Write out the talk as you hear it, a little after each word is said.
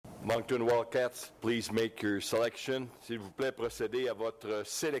Moncton Wildcats, please make your selection. S'il vous plaît, procédez à votre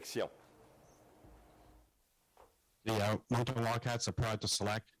sélection. The Moncton Wildcats are proud to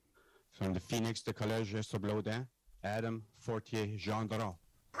select from the Phoenix de Collège Soblodin, Adam Fortier-Gendron.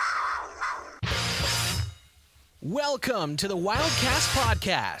 Welcome to the Wildcast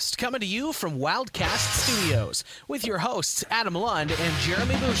Podcast, coming to you from Wildcast Studios, with your hosts Adam Lund and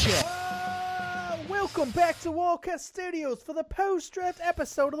Jeremy Boucher. Welcome back to Wildcast Studios for the post-draft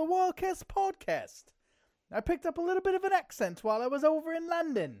episode of the Wildcast Podcast. I picked up a little bit of an accent while I was over in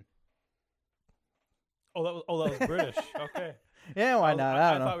London. Oh, that was British. Okay. Yeah, why not?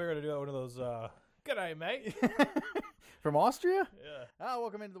 I don't know. thought we were going to do one of those, g'day, mate. From Austria? Yeah.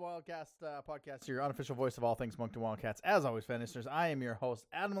 Welcome into the Wildcast Podcast, your unofficial voice of all things Moncton Wildcats. As always, fan listeners, I am your host,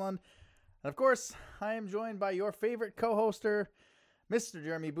 Adam Lund. And of course, I am joined by your favorite co-hoster, Mr.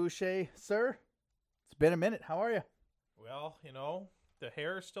 Jeremy Boucher. Sir, it's been a minute. How are you? Well, you know, the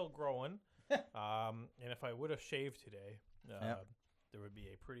hair is still growing. And if I would have shaved today, there would be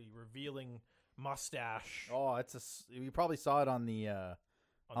a pretty revealing mustache. Oh, you probably saw it on the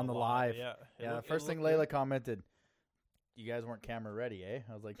live. Yeah. The first thing Layla commented, you guys weren't camera ready, eh?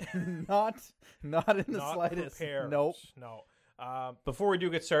 I was like, not in the slightest. Prepared. Nope. No. Before we do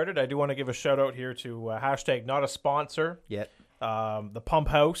get started, I do want to give a shout out here to hashtag not a sponsor Yet. The Pump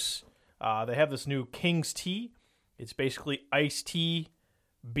House. They have this new King's Tea. It's basically iced tea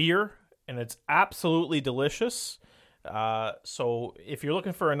beer, and it's absolutely delicious. So if you're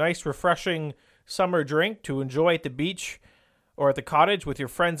looking for a nice, refreshing summer drink to enjoy at the beach or at the cottage with your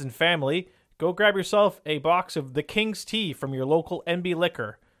friends and family, go grab yourself a box of the King's Tea from your local NB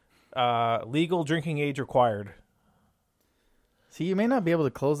Liquor. Legal drinking age required. See, you may not be able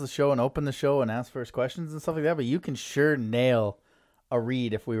to close the show and open the show and ask first questions and stuff like that, but you can sure nail a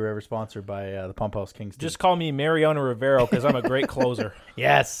read if we were ever sponsored by the Pump House King's Tea. Just call me Mariano Rivero because I'm a great closer.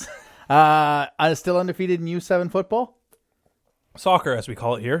 Yes. I'm still undefeated in U7 football. Soccer, as we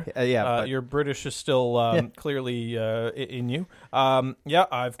call it here. But your British is still clearly in you.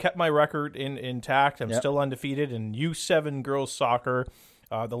 I've kept my record intact. I'm still undefeated in U7 girls soccer.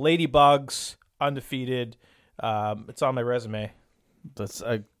 The Ladybugs, undefeated. It's on my resume.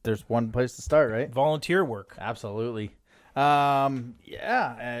 There's one place to start, right? Volunteer work. Absolutely. And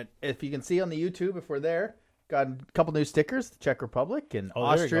if you can see on the YouTube, if we're there, got a couple new stickers, the Czech Republic and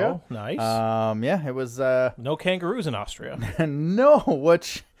Austria. There you go. Nice. It was no kangaroos in Austria.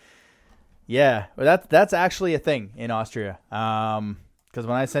 That's actually a thing in Austria. Because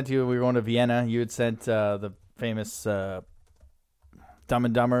when I sent you, we were going to Vienna, you had sent the famous Dumb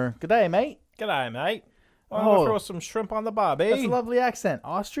and Dumber. G'day, mate. G'day, mate. I'm going to throw some shrimp on the barbie. That's a lovely accent.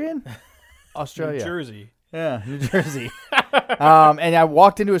 Austrian? Australia. New Jersey. Yeah, New Jersey. And I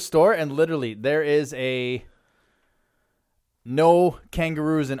walked into a store, and literally there is a no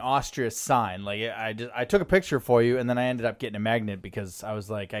kangaroos in Austria sign. Like I took a picture for you, and then I ended up getting a magnet because I was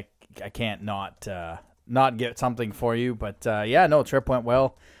like, I can't not get something for you. But trip went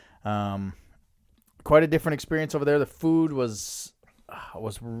well. Quite a different experience over there. The food was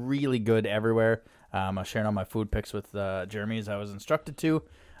really good everywhere. I was sharing all my food pics with Jeremy as I was instructed to.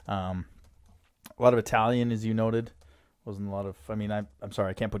 A lot of Italian, as you noted. Wasn't a lot of. I mean, I'm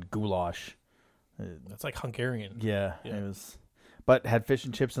sorry, I can't put goulash. That's like Hungarian. Yeah, it was. But had fish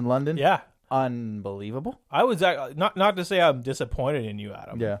and chips in London. Yeah, unbelievable. I was not to say I'm disappointed in you,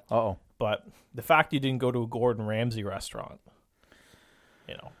 Adam. Yeah. But the fact you didn't go to a Gordon Ramsay restaurant,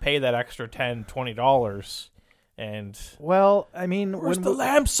 pay that extra $10, $20, and well, I mean, where's the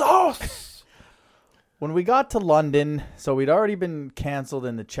lamb sauce? When we got to London, so we'd already been canceled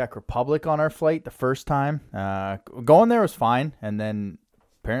in the Czech Republic on our flight the first time. Going there was fine, and then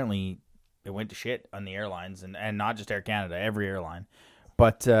apparently it went to shit on the airlines, and not just Air Canada, every airline.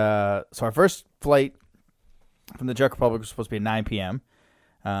 But so our first flight from the Czech Republic was supposed to be at 9 p.m.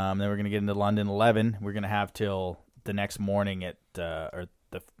 Then we're going to get into London 11. We're going to have till the next morning or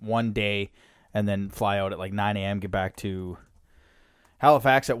the one day, and then fly out at like 9 a.m., get back to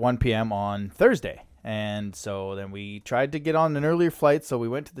Halifax at 1 p.m. on Thursday. And so then we tried to get on an earlier flight, so we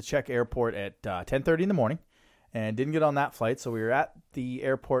went to the Czech airport at 10:30 in the morning and didn't get on that flight. So we were at the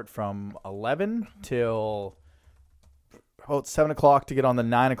airport from 11 till about 7 o'clock to get on the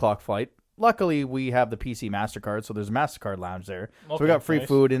 9 o'clock flight. Luckily, we have the PC MasterCard, so there's a MasterCard lounge there. Okay, so we got free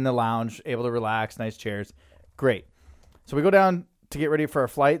food in the lounge, able to relax, nice chairs. Great. So we go down to get ready for our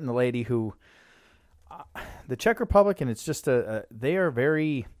flight, and the lady who... the Czech Republic, and it's just they are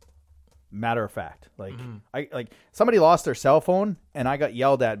very... matter of fact, somebody lost their cell phone and I got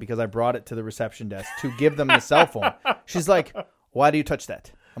yelled at because I brought it to the reception desk to give them the cell phone. She's like, "Why do you touch that?"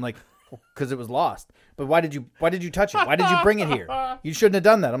 I'm like, because it was lost. But why did you touch it? Why did you bring it here? You shouldn't have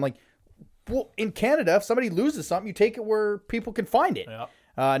done that. I'm like, well, in Canada, if somebody loses something, you take it where people can find it.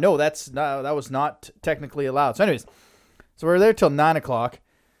 Yeah. No, that was not technically allowed. So anyways, so we're there till 9 o'clock.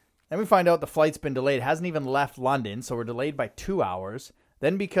 Then we find out the flight's been delayed. It hasn't even left London, so we're delayed by 2 hours.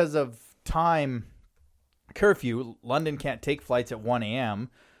 Then because of time curfew, London can't take flights at 1 a.m.,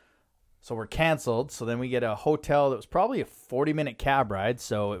 so we're canceled. So then we get a hotel that was probably a 40-minute cab ride.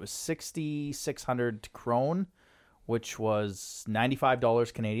 So it was 6,600 krone, which was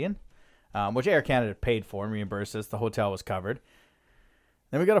 $95 Canadian, which Air Canada paid for and reimbursed us. The hotel was covered.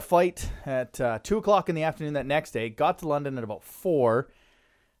 Then we got a flight at 2 o'clock in the afternoon that next day. Got to London at about 4.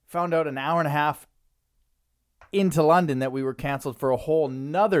 Found out an hour and a half into London that we were canceled for a whole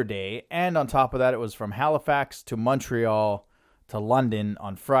nother day. And on top of that, it was from Halifax to Montreal to London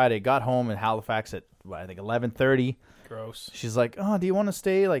on Friday. Got home in Halifax at, I think, 11:30. Gross. She's like, oh, do you want to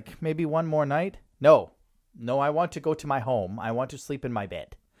stay like maybe one more night? No, I want to go to my home. I want to sleep in my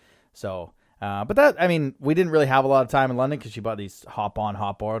bed. So, but that, I mean, we didn't really have a lot of time in London because she bought these hop-on,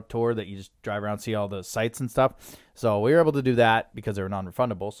 hop-off tour that you just drive around, see all the sights and stuff. So we were able to do that because they were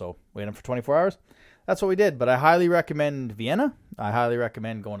non-refundable. So we had them for 24 hours. That's what we did. But I highly recommend Vienna. I highly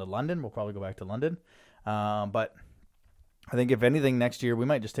recommend going to London. We'll probably go back to London. But I think if anything next year, we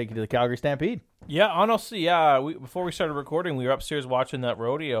might just take you to the Calgary Stampede. Yeah, honestly, yeah. Before we started recording, we were upstairs watching that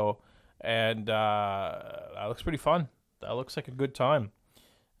rodeo, and that looks pretty fun. That looks like a good time.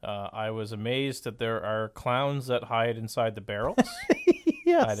 I was amazed that there are clowns that hide inside the barrels.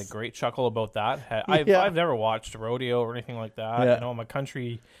 Yes. I had a great chuckle about that. I've never watched a rodeo or anything like that. Yeah. You know, I'm a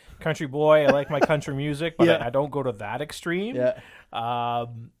country boy. I like my country music, but Yeah. I don't go to that extreme. Yeah.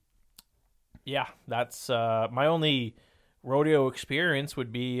 Yeah, that's my only rodeo experience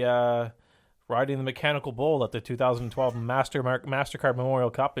would be riding the mechanical bull at the 2012 MasterCard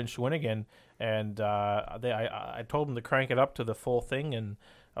Memorial Cup in Shawinigan, and I told them to crank it up to the full thing, and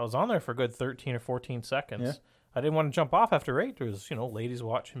I was on there for a good 13 or 14 seconds. Yeah. I didn't want to jump off after 8. There's, ladies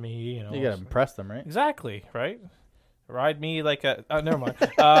watching me, You got to impress them, right? Exactly, right? Ride me like a... Oh, never mind.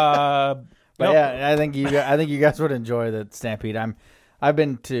 But no. yeah, I think you guys would enjoy the Stampede. I've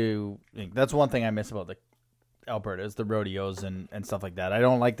been to. That's one thing I miss about the Alberta is the rodeos and stuff like that. I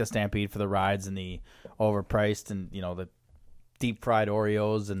don't like the Stampede for the rides and the overpriced and the deep fried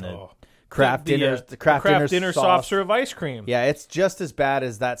Oreos and the craft dinners. The craft dinner soft serve ice cream. Yeah, it's just as bad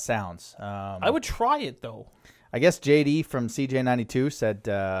as that sounds. I would try it though. I guess JD from CJ92 said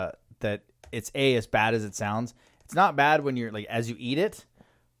that it's as bad as it sounds. It's not bad when you're as you eat it,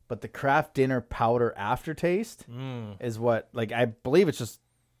 but the craft dinner powder aftertaste is what I believe it's just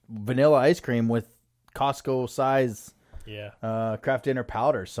vanilla ice cream with Costco size craft dinner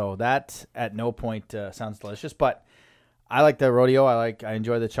powder. So that at no point sounds delicious, but I like the rodeo. I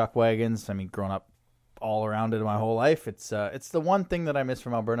enjoy the chuck wagons. I mean, growing up all around it my whole life, it's the one thing that I miss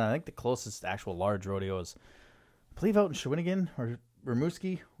from Alberta. I think the closest actual large rodeo is, I believe, out in Shawinigan or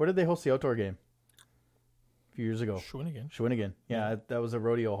Rimouski. Where did they host the outdoor game? A few years ago. Shawinigan. Yeah, that was a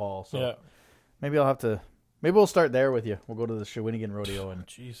rodeo hall. So maybe we'll start there with you. We'll go to the Shawinigan rodeo. And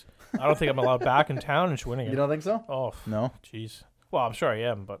jeez, I don't think I'm allowed back in town in Shawinigan. You don't think so? Oh no. Jeez. Well, I'm sure I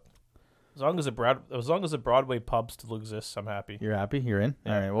am, but as long as the Broadway pub still exists, I'm happy. You're happy. You're in.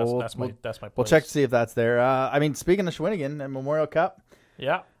 Yeah, all right. Well, that's my place. We'll check to see if that's there. I mean, speaking of Shawinigan and Memorial Cup.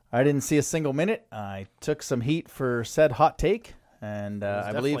 Yeah. I didn't see a single minute. I took some heat for said hot take, and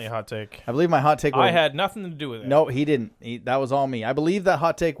I believe definitely a hot take. I believe my hot take. I had nothing to do with it. No, he didn't. That was all me. I believe that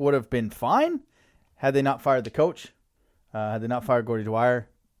hot take would have been fine had they not fired the coach, had they not fired Gordy Dwyer.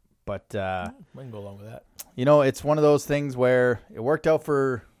 But we can go along with that. It's one of those things where it worked out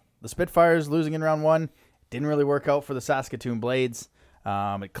for the Spitfires losing in round 1. It didn't really work out for the Saskatoon Blades.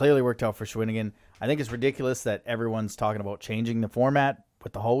 It clearly worked out for Shawinigan. I think it's ridiculous that everyone's talking about changing the format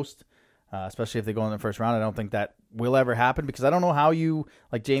with the host, especially if they go in the first round. I don't think that will ever happen because I don't know how you,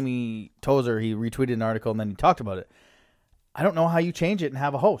 like Jamie Tozer, he retweeted an article and then he talked about it. I don't know how you change it and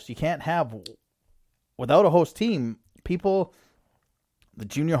have a host. You can't have, without a host team, the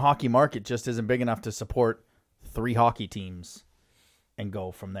junior hockey market just isn't big enough to support 3 hockey teams and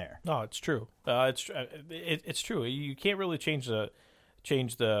go from there. No, it's true. It's true. You can't really change the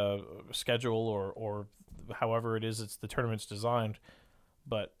schedule or however it is it's the tournament's designed.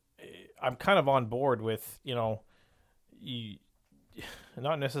 But I'm kind of on board with, not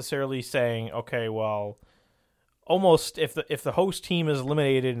necessarily saying, okay, well, almost if the host team is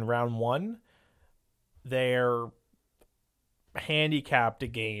eliminated in round 1, they're handicapped a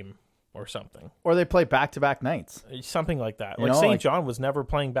game or something. Or they play back-to-back nights. Something like that. St. John was never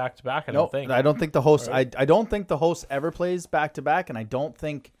playing back-to-back, I don't think. I don't think the host I don't think the host ever plays back-to-back, and I don't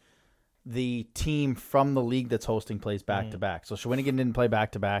think the team from the league that's hosting plays back-to-back. So Shawinigan didn't play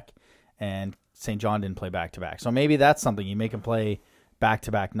back-to-back, and St. John didn't play back-to-back. So maybe that's something. You make them play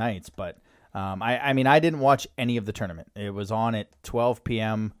back-to-back nights. But, I mean, I didn't watch any of the tournament. It was on at 12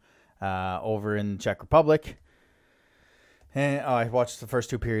 p.m. Over in Czech Republic. And I watched the first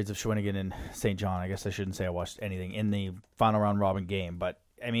 2 periods of Shawinigan and St. John. I guess I shouldn't say I watched anything in the final round robin game. But,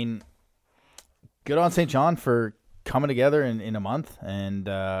 I mean, good on St. John for coming together in a month. And,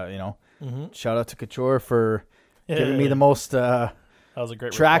 shout out to Couture for giving me the most that was a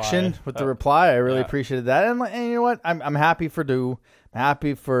great traction reply. with the reply. I really appreciated that. And you know what? I'm happy for Dew. I'm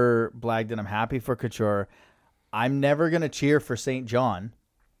happy for Blagden. I'm happy for Couture. I'm never going to cheer for St. John,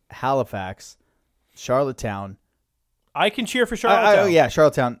 Halifax, Charlottetown. I can cheer for Charlottetown.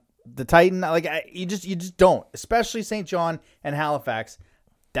 Charlottetown. The Titan, you just don't, especially St. John and Halifax.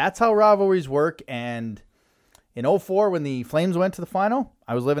 That's how rivalries work. And in 2004, when the Flames went to the final,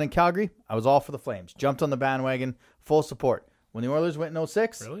 I was living in Calgary. I was all for the Flames. Jumped on the bandwagon, full support. When the Oilers went in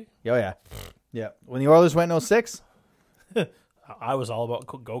 2006. Really? Oh, yeah. Yeah. When the Oilers went in 2006. I was all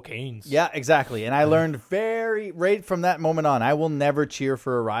about go Canes. Yeah, exactly. And I learned right from that moment on, I will never cheer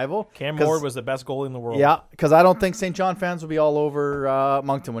for a rival. Cam Ward was the best goalie in the world. Yeah, because I don't think St. John fans will be all over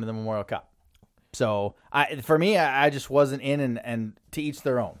Moncton winning the Memorial Cup. So, for me, I just wasn't in, and to each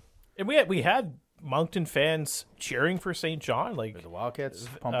their own. And we had Moncton fans cheering for St. John. Like the Wildcats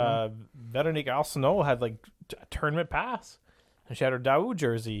pumping. Veronique Arsenault had a tournament pass. And she had her Daou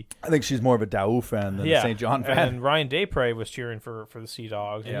jersey. I think she's more of a Daou fan than a St. John fan. And Ryan Desprez was cheering for the Sea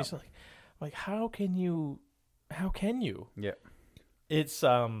Dogs. And Yeah. he's like, how can you? Yeah. It's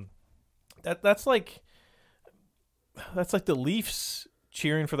that's like the Leafs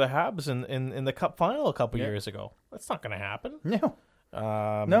cheering for the Habs in the Cup final a couple years ago. That's not going to happen. No.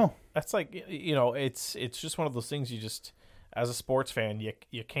 No. That's it's just one of those things you just, as a sports fan,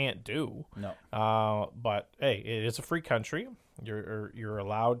 you can't do. No. But hey, it is a free country. You're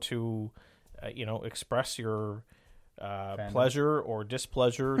allowed to, express your pleasure or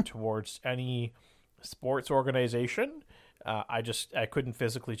displeasure towards any sports organization. I couldn't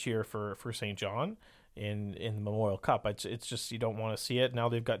physically cheer for St. John in the Memorial Cup. It's just you don't want to see it. Now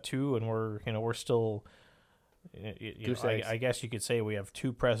they've got 2, and we're still. I guess you could say we have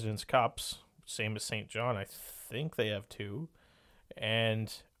 2 Presidents' Cups, same as St. John. I think they have 2,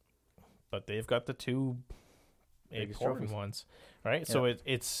 but they've got the 2 important ones, right? Yeah. So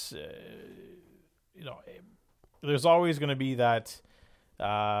it's there's always going to be that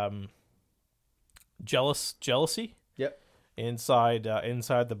jealousy. Yep. Inside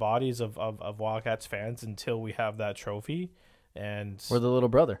the bodies of Wildcats fans until we have that trophy, and We're the little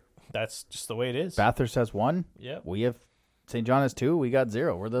brother. That's just the way it is. Bathurst has 1. Yeah. We have St. John has 2. We got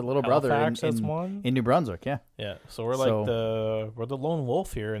 0. We're the little brother has 1. in New Brunswick. Yeah. Yeah. So we're the lone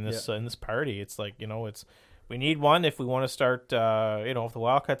wolf here in this in this party. It's we need one if we want to start. If the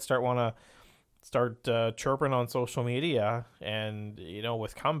Wildcats want to chirping on social media and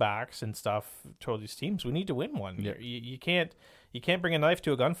with comebacks and stuff toward these teams, we need to win one. Yeah. You can't bring a knife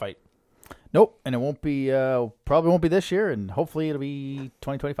to a gunfight. Nope, and it won't be probably won't be this year, and hopefully it'll be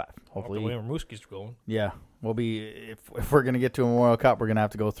 2025. Hopefully, the way Rimouski's going. Yeah, we'll be if we're gonna get to a Memorial Cup, we're gonna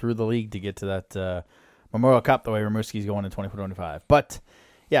have to go through the league to get to that Memorial Cup the way Rimouski's going in 2025. But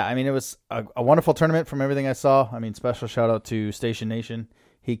yeah, I mean it was a wonderful tournament from everything I saw. I mean, special shout out to Station Nation.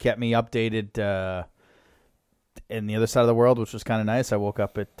 He kept me updated in the other side of the world, which was kind of nice. I woke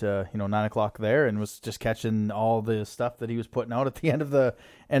up at 9:00 there and was just catching all the stuff that he was putting out at the end of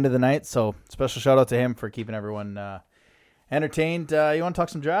the night. So special shout out to him for keeping everyone entertained. You want to talk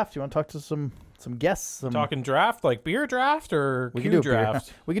some draft? You want to talk to some guests? Talking draft, like beer draft or Q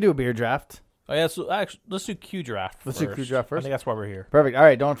draft? We could do a beer draft. Oh yeah, so actually, let's do Q draft. Let's do Q draft first. I think that's why we're here. Perfect. All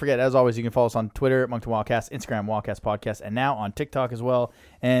right. Don't forget, as always, you can follow us on Twitter at Moncton Wildcast, Instagram Wildcast Podcast, and now on TikTok as well.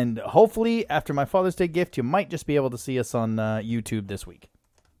 And hopefully, after my Father's Day gift, you might just be able to see us on YouTube this week.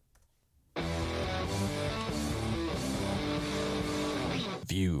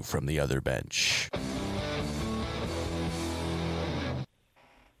 View from the other bench.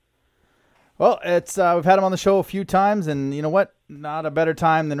 Well, it's we've had him on the show a few times, and you know what? Not a better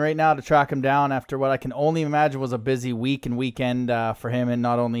time than right now to track him down after what I can only imagine was a busy week and weekend for him, and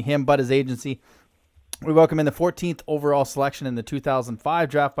not only him, but his agency. We welcome in the 14th overall selection in the 2005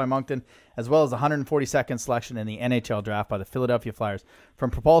 draft by Moncton, as well as the 142nd selection in the NHL draft by the Philadelphia Flyers.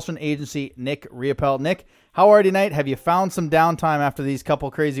 From Propulsion Agency, Nick Riopel. Nick, how are you tonight? Have you found some downtime after these couple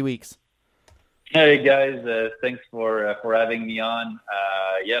crazy weeks? Hey, guys. Thanks for having me on.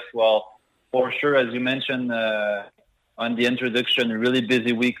 Yes, well, for sure, as you mentioned on the introduction, a really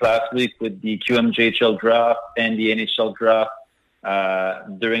busy week last week with the QMJHL draft and the NHL draft.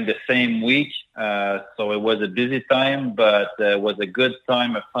 during the same week. So it was a busy time, but it was a good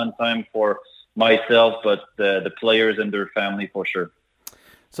time, a fun time for myself, but the players and their family for sure.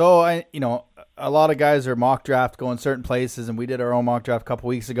 So, a lot of guys are mock draft going certain places, and we did our own mock draft a couple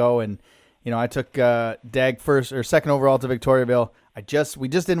weeks ago, and, I took Dag first or second overall to Victoriaville. We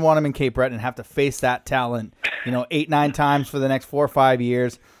just didn't want him in Cape Breton and have to face that talent, 8-9 times for the next 4 or 5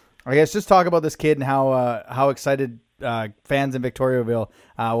 years. I guess just talk about this kid and how excited fans in Victoriaville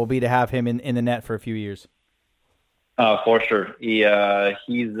will be to have him in the net for a few years. For sure.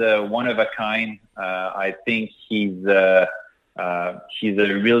 He's one of a kind. I think he's a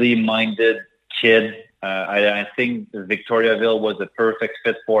really minded kid. I think Victoriaville was a perfect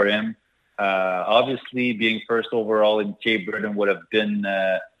fit for him. Obviously, being first overall in Cape Breton would have been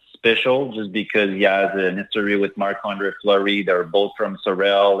special just because he has an history with Marc-Andre Fleury. They're both from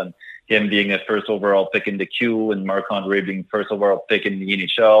Sorel, and him being a first overall pick in the Q and Marc-Andre being first overall pick in the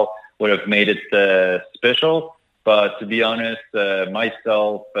NHL would have made it special. But to be honest,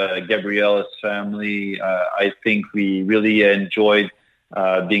 myself, Gabriel's family, I think we really enjoyed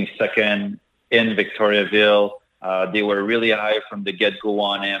being second in Victoriaville. They were really high from the get-go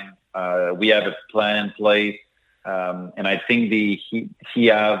on him. We have a plan in place, and I think he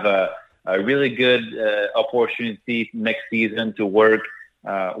have a really good opportunity next season to work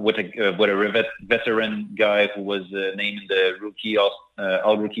with a veteran guy who was named the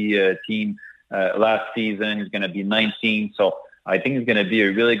all-rookie team last season. He's going to be 19, so I think it's going to be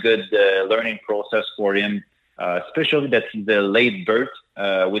a really good learning process for him, especially that he's a late birth,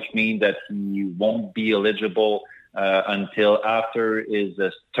 which means that he won't be eligible until after his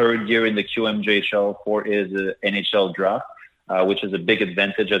third year in the QMJHL for his NHL draft, which is a big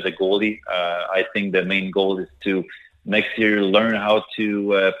advantage as a goalie. I think the main goal is to next year learn how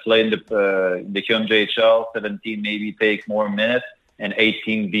to play in the QMJHL, 17 maybe take more minutes, and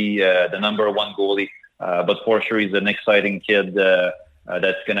 18 be the number one goalie. But for sure, he's an exciting kid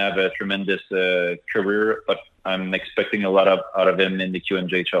that's going to have a tremendous career, but I'm expecting a lot out of him in the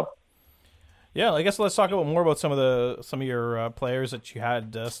QMJHL. Yeah, I guess let's talk more about some of your players that you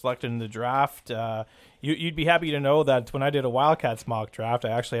had selected in the draft. You'd be happy to know that when I did a Wildcats mock draft,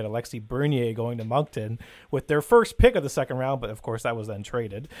 I actually had Alexis Bernier going to Moncton with their first pick of the second round, but of course that was then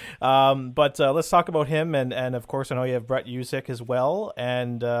traded. But let's talk about him, and of course I know you have Brett Usick as well,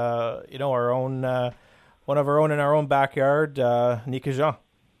 and our own one of our own in our own backyard, Nika Jean.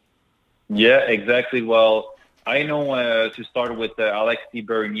 Yeah, exactly. Well, I know to start with Alexis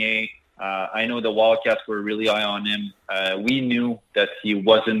Bernier. I know the Wildcats were really high on him. We knew that he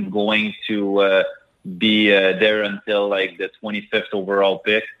wasn't going to be there until like the 25th overall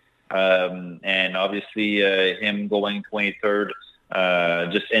pick. And obviously him going 23rd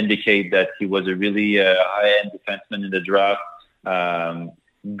just indicate that he was a really high-end defenseman in the draft.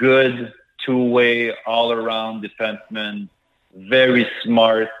 Good two-way, all-around defenseman, very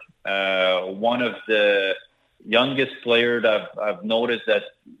smart. One of the youngest players I've noticed that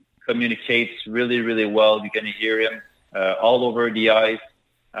communicates really, really well. You can hear him all over the ice.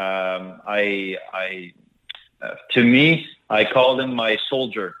 To me, I call him my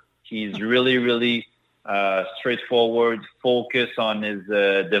soldier. He's really, really straightforward, focus on his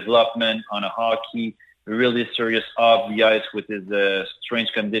development on a hockey, really serious off the ice with his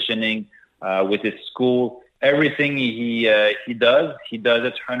strength conditioning, with his school. Everything he does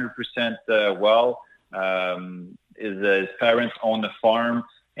it 100% well. His parents own the farm,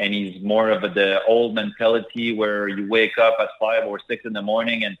 and he's more of the old mentality where you wake up at 5 or 6 in the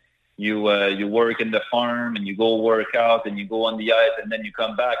morning and you work in the farm and you go work out and you go on the ice and then you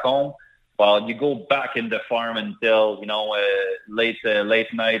come back home. Well, you go back in the farm until late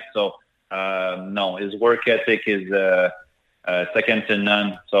night. So no, his work ethic is second to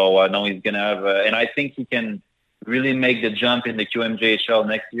none. So no, he's gonna have, and I think he can really make the jump in the QMJHL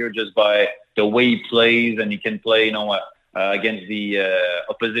next year just by the way he plays, and he can play, against the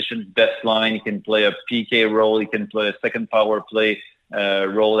opposition's best line. He can play a PK role. He can play a second power play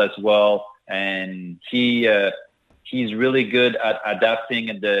role as well. And he's really good at adapting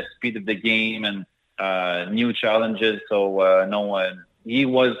at the speed of the game and new challenges. So he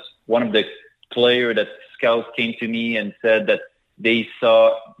was one of the players that scouts came to me and said that they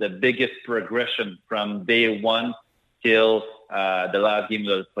saw the biggest progression from day one till the last game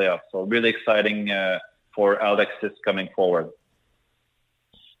of the playoffs. So really exciting for Alexis coming forward.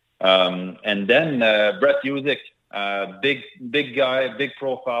 And then Brett Usick, big guy, big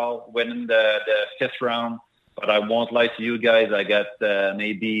profile, winning the 5th round. But I won't lie to you guys, I got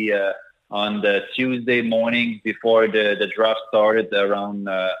maybe on the Tuesday morning before the draft started around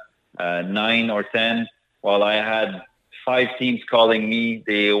 9 or 10, while I had 5 teams calling me.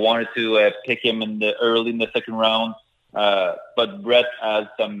 They wanted to pick him early in the second round. But Brett has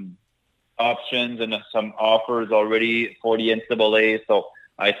some options and some offers already for the NCAA. So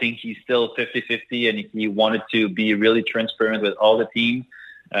I think he's still 50-50, and he wanted to be really transparent with all the teams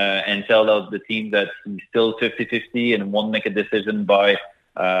and tell the team that he's still 50-50 and won't make a decision by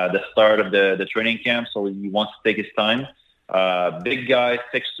the start of the training camp. So he wants to take his time. Big guy,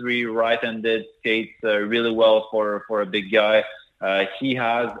 6'3", right-handed, skates really well for a big guy. He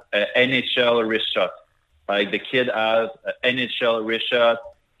has an NHL wrist shot. Like, the kid has an NHL wrist shot.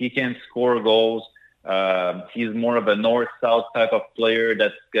 He can score goals. He's more of a north-south type of player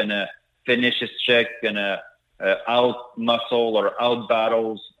that's going to finish his check, going to out-muscle or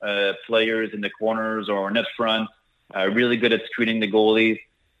out-battles players in the corners or net front. Really good at screening the goalies.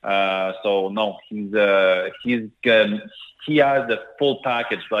 So, no, he has the full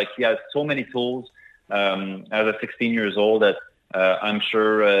package. Like, he has so many tools as a 16 years old that I'm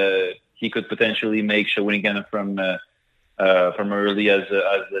sure he could potentially make Shawinigan from early as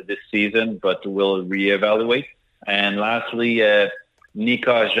this season, but we'll reevaluate. And lastly,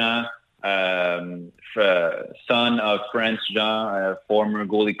 Nika Jean, son of France Jean, former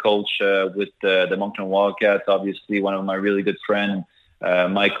goalie coach with the Moncton Wildcats, obviously one of my really good friends,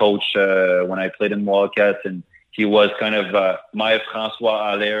 my coach when I played in Wildcats, and he was kind of my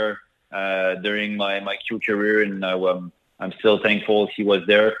François Allaire during my Q career, and I'm still thankful he was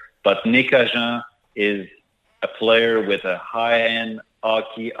there. But Nika Jean is a player with a high-end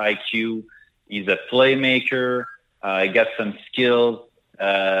hockey IQ. He's a playmaker. He got some skills,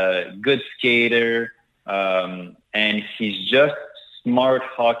 good skater, and he's just smart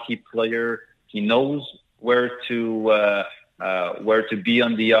hockey player. He knows where to be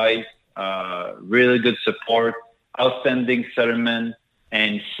on the ice. Really good support, outstanding centerman,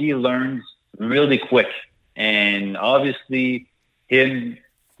 and he learns really quick. And obviously, him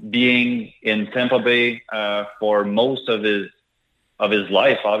being in Tampa Bay for most of his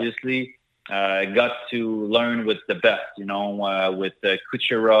life, obviously, got to learn with the best, with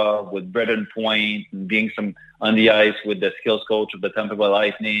Kucherov, with Brendan Point, and being some on the ice with the skills coach of the Tampa Bay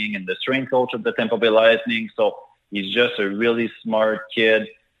Lightning and the strength coach of the Tampa Bay Lightning. So he's just a really smart kid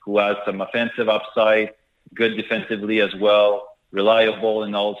who has some offensive upside, good defensively as well, reliable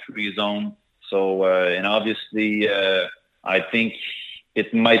in all 3 zones. So, and obviously, I think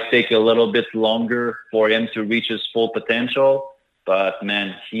it might take a little bit longer for him to reach his full potential, but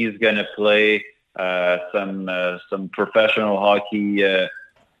man, he's going to play some professional hockey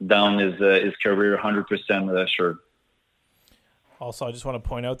down his career 100% sure. Also, I just want to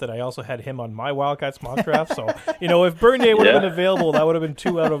point out that I also had him on my Wildcats mock draft. So, if Bernier would have been available, that would have been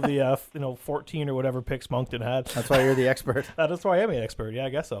 2 out of the 14 or whatever picks Moncton had. That's why you're the expert. That's why I am an expert. Yeah, I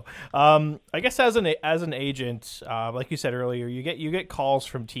guess so. I guess as an agent, like you said earlier, you get calls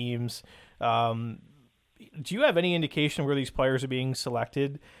from teams. Do you have any indication where these players are being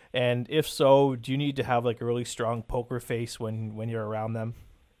selected? And if so, do you need to have like a really strong poker face when you're around them?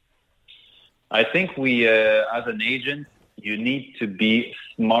 I think we, as an agent, you need to be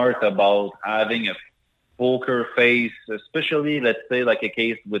smart about having a poker face, especially, let's say, like a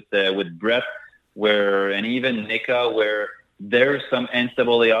case with Brett, and even Nika, where there's some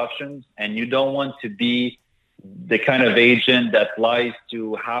NCAA options, and you don't want to be the kind of agent that lies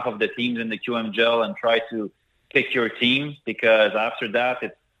to half of the teams in the QMJL and try to pick your team, because after that,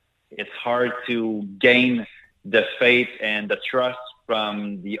 it's hard to gain the faith and the trust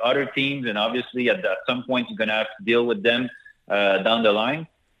from the other teams, and obviously at some point you're going to have to deal with them down the line.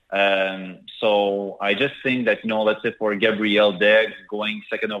 So I just think that, let's say for Gabriel Deggs going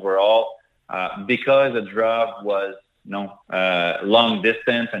 2nd overall, because the draft was long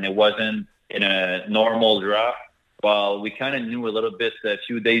distance and it wasn't in a normal draft, well, we kind of knew a little bit a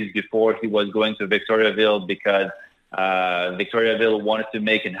few days before he was going to Victoriaville, because Victoriaville wanted to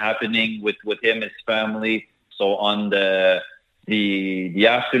make it happening with him, his family. So on the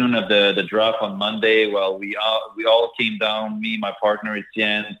afternoon of the draft on Monday, well, we all came down, me, my partner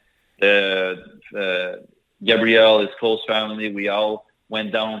Etienne, Gabriel, his close family. We all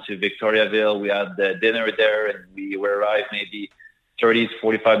went down to Victoriaville. We had the dinner there, and we arrived maybe 30 to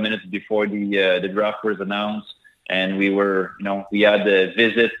 45 minutes before the draft was announced. And we had the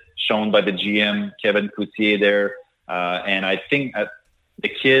visit shown by the GM, Kevin Coutier, there. And I think the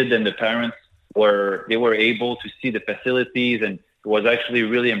kid and the parents were able to see the facilities, and it was actually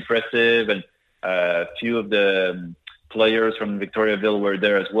really impressive. And a few of the players from Victoriaville were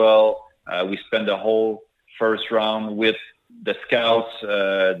there as well. We spent the whole first round with the scouts,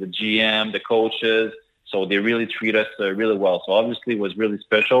 the GM, the coaches. So they really treat us really well. So obviously it was really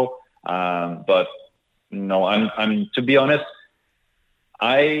special. But No, I'm to be honest,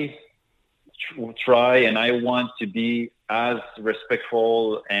 I try and I want to be as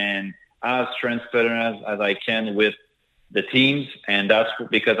respectful and as transparent as I can with the teams, and that's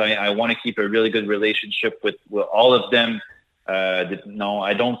because I want to keep a really good relationship with all of them. No,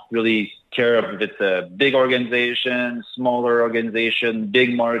 I don't really care if it's a big organization, smaller organization,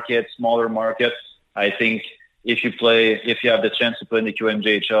 big market, smaller market. I think if you have the chance to play in the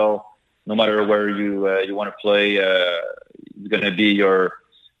QMJHL, no matter where you want to play, it's going to be your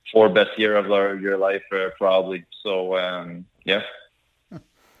 4 best year of your life, probably. So, yeah.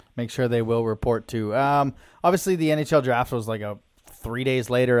 Make sure they will report too. Obviously, the NHL draft was like 3 days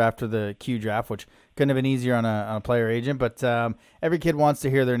later after the Q draft, which couldn't have been easier on a player agent. But every kid wants to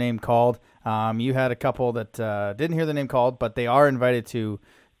hear their name called. You had a couple that didn't hear their name called, but they are invited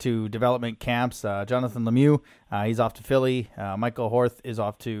to development camps. Jonathan Lemieux, he's off to Philly. Michael Horth is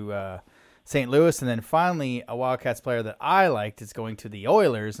off to St. Louis, and then finally a Wildcats player that I liked is going to the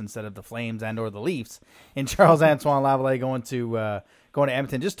Oilers instead of the Flames and or the Leafs. And Charles-Antoine Lavallee going to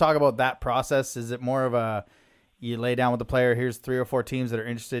Edmonton. Just talk about that process. Is it more of you lay down with the player, here's 3 or 4 teams that are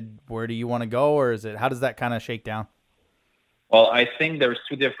interested, where do you want to go, or how does that kind of shake down? Well, I think there's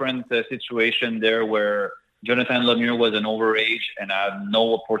 2 different situations there where Jonathan Lemieux was an overage and had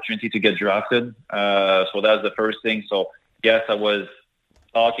no opportunity to get drafted. So that's the first thing. So yes, I was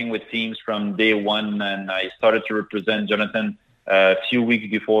talking with teams from day one, and I started to represent Jonathan a few weeks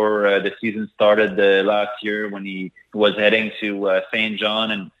before the season started last year when he was heading to St.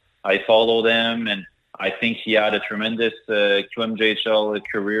 John, and I followed him, and I think he had a tremendous QMJHL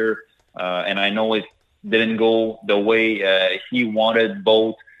career, and I know it didn't go the way he wanted,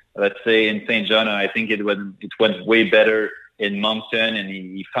 both, let's say, in St. John, and I think it went way better in Moncton, and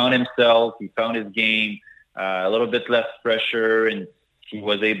he found himself, he found his game, a little bit less pressure, and he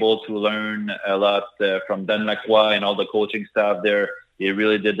was able to learn a lot from Dan Lacroix and all the coaching staff there. They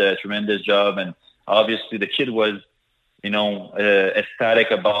really did a tremendous job. And obviously the kid was,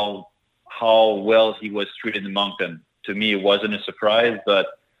 ecstatic about how well he was treated in Moncton. To me, it wasn't a surprise, but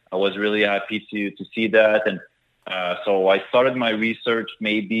I was really happy to see that. And so I started my research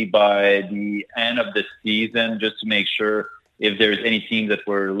maybe by the end of the season just to make sure if there's any team that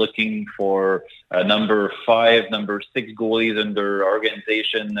were looking for number 5, number 6 goalies in their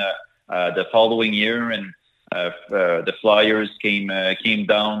organization the following year, and the Flyers came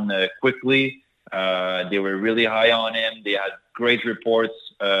down quickly. They were really high on him. They had great reports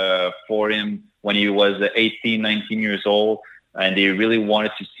for him when he was 18, 19 years old, and they really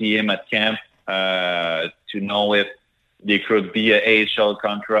wanted to see him at camp to know if there could be a AHL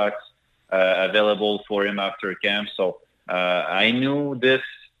contract available for him after camp. So I knew this.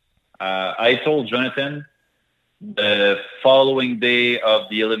 I told Jonathan the following day of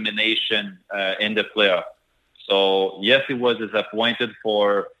the elimination in the playoff. So yes, he was disappointed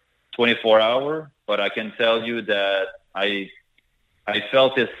for 24 hours, but I can tell you that I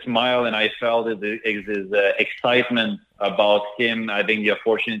felt his smile and I felt his excitement about him having the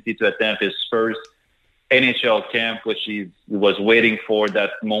opportunity to attend his first NHL camp, which he was waiting for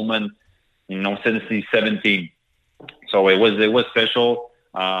that moment, since he's 17. So it was special.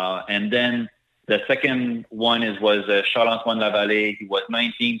 And then the second one was Charles-Antoine Lavallee. He was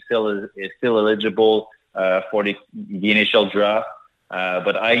 19, still eligible for the NHL draft.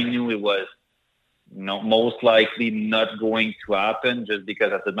 But I knew it was most likely not going to happen, just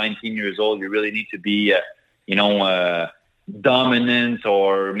because at the 19 years old, you really need to be, dominant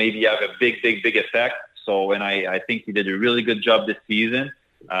or maybe have a big effect. So, and I think he did a really good job this season.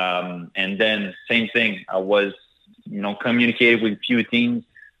 And then same thing, I was, communicated with a few teams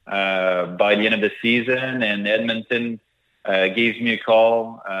by the end of the season, and Edmonton gave me a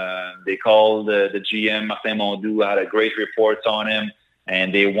call. They called the GM, Martin Mondou, had a great report on him,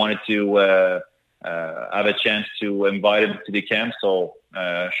 and they wanted to have a chance to invite him to the camp. So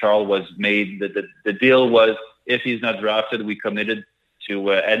Charles was made. The deal was, if he's not drafted, we committed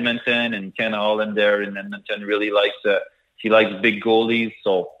to Edmonton, and Ken Holland there in Edmonton really likes big goalies.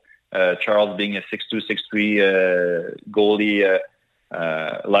 So Charles, being a 6'2", 6'3" goalie,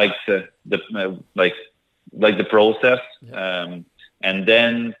 likes the process. Yeah. And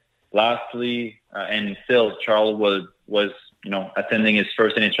then lastly, and still Charles was attending his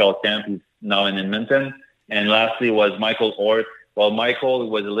first NHL camp. He's now in Edmonton. And lastly was Michael Horth. Well, Michael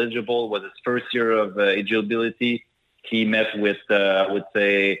was eligible, was his first year of eligibility. He met with, I would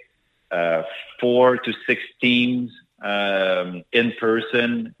say, 4 to 6 teams in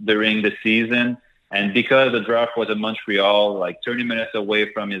person during the season. And because the draft was in Montreal, like 30 minutes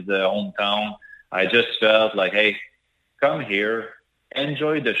away from his hometown, I just felt like, hey, come here,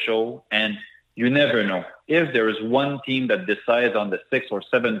 enjoy the show, and you never know. If there is one team that decides on the 6th or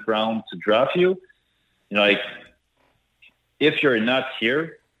 7th round to draft you, like, if you're not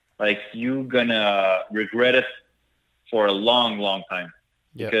here, like, you're gonna regret it for a long, long time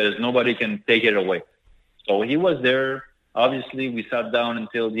because nobody can take it away. So he was there. Obviously, we sat down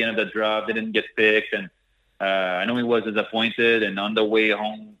until the end of the draft. They didn't get picked, and I know he was disappointed. And on the way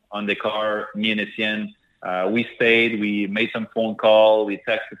home on the car, me and Etienne, we stayed. We made some phone call. We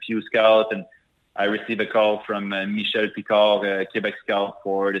texted a few scouts, and I received a call from Michel Picard, Quebec scout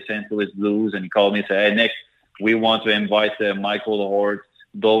for the St. Louis Blues, and he called me and said, "Hey, Nick, we want to invite Michael Hort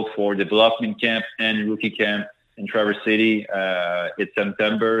both for development camp and rookie camp in Traverse City. It's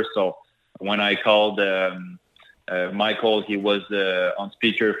September." So when I called Michael, he was on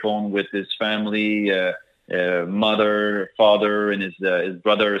speakerphone with his family, mother, father, and his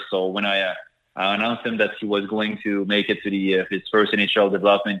brother. So when I announced him that he was going to make it to his first NHL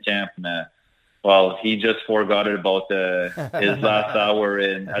development camp, well, he just forgot about his last hour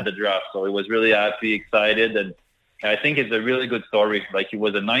at the draft. So he was really happy, excited, and I think it's a really good story. Like, he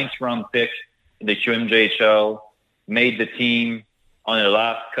was a 9th-round pick in the QMJHL, made the team on the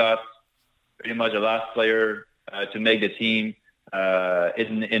last cut, pretty much the last player to make the team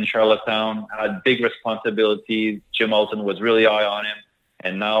in Charlottetown, had big responsibility. Jim Alton was really high on him,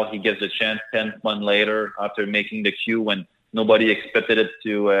 and now he gets a chance 10 months later after making the Q when nobody expected it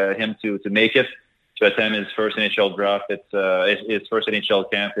him to make it, to attend his first NHL draft. It's his first NHL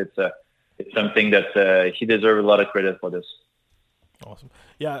camp. It's something that he deserves a lot of credit for this. Awesome.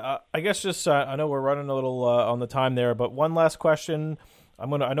 Yeah, I guess just I know we're running a little on the time there, but one last question. I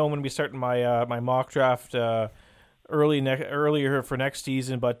know I'm gonna be starting my my mock draft earlier for next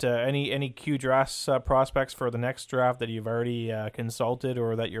season, but any Q drafts prospects for the next draft that you've already consulted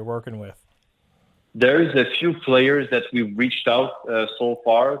or that you're working with? There's a few players that we've reached out so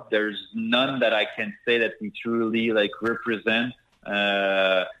far. There's none that I can say that we truly represent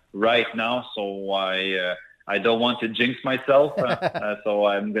right now. So I don't want to jinx myself. So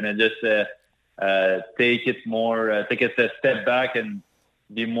I'm gonna just take a step back and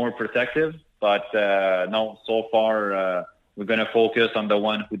be more protective. But no, so far we're gonna focus on the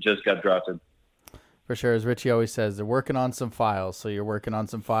one who just got drafted. For sure, as Richie always says, they're working on some files. So you're working on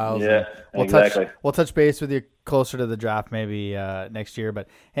some files. Yeah, we'll exactly. We'll touch base with you closer to the draft maybe next year. But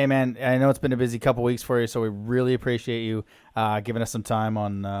hey, man, I know it's been a busy couple weeks for you, so we really appreciate you giving us some time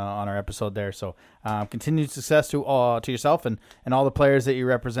on our episode there. So continued success to yourself and all the players that you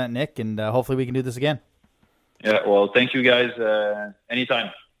represent, Nick, and hopefully we can do this again. Yeah, well, thank you guys.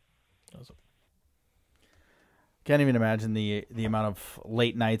 Anytime. Can't even imagine the amount of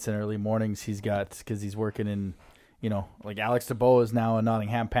late nights and early mornings he's got because he's working in, like Alex DeBow is now a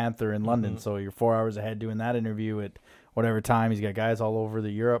Nottingham Panther in London. So you're 4 hours ahead doing that interview at whatever time. He's got guys all over the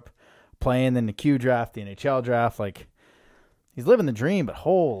Europe playing, then the Q draft, the NHL draft. Like, he's living the dream, but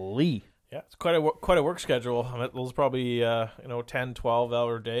holy. Yeah, it's quite a work schedule. I mean, those probably 10,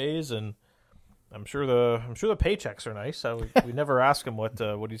 12-hour days, and I'm sure the paychecks are nice. We never ask him what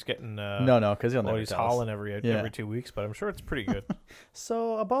he's getting. No, because he'll never he's tell hauling us. every 2 weeks, but I'm sure it's pretty good.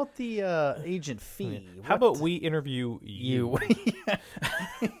 So about the agent fee, how about we interview you?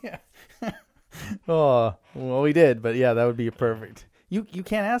 Yeah. Oh, well, we did, but yeah, that would be perfect. You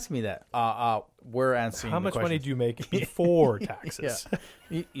can't ask me that. We're answering. How much money do you make before taxes?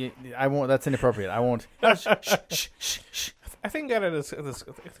 Yeah. I won't. That's inappropriate. I won't. Shh. I think that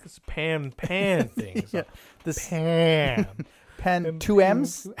this pan thing. Yeah, this pan 2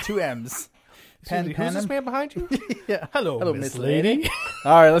 M's. 2 M's. Who's this man behind you? Yeah. Hello, Miss Lady.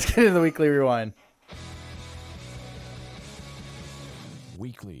 All right, let's get into the weekly rewind.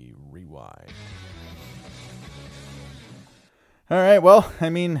 Weekly Rewind. All right. Well,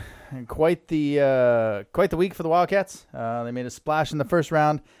 I mean, quite the week for the Wildcats. They made a splash in the first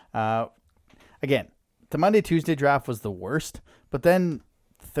round. Again, the Monday-Tuesday draft was the worst, but then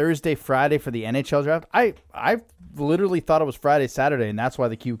Thursday, Friday for the NHL draft, I literally thought it was Friday, Saturday, and that's why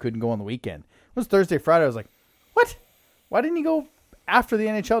the Q couldn't go on the weekend. It was Thursday, Friday. I was like, what? Why didn't you go after the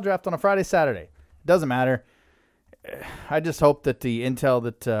NHL draft on a Friday, Saturday? It doesn't matter. I just hope that the intel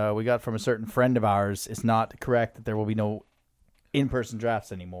that we got from a certain friend of ours is not correct, that there will be no in-person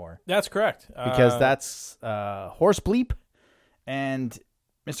drafts anymore. That's correct. Because that's horse bleep. And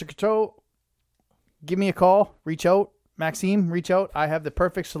Mr. Coteau, give me a call. Reach out. Maxime, reach out. I have the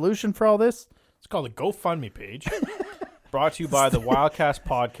perfect solution for all this. It's called a GoFundMe page. Brought to you by the Wildcast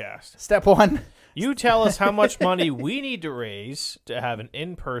Podcast. Step 1. You tell us how much money we need to raise to have an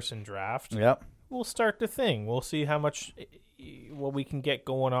in-person draft. Yep. We'll start the thing. We'll see how much what we can get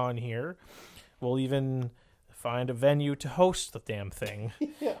going on here. We'll even find a venue to host the damn thing.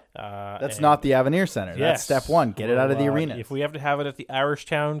 That's not the Avenir Center. That's step one. Get it out of the arena. If we have to have it at the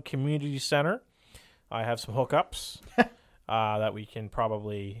Irishtown Community Center, I have some hookups that we can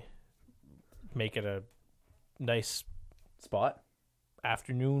probably make it a nice spot,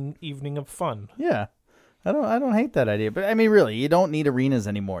 afternoon, evening of fun. Yeah, I don't hate that idea. But I mean, really, you don't need arenas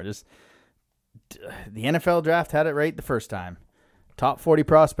anymore. Just the NFL draft had it right the first time. Top 40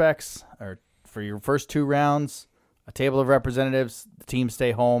 prospects, or for your first 2 rounds, a table of representatives. The teams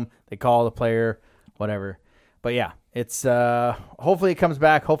stay home. They call the player, whatever. But yeah, it's hopefully it comes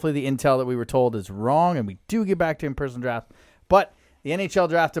back. Hopefully the intel that we were told is wrong, and we do get back to in-person draft. But the NHL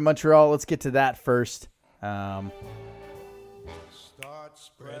draft in Montreal, let's get to that first. Start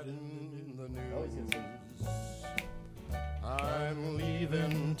spreading the news. I'm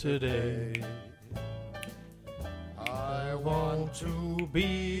leaving today. I want to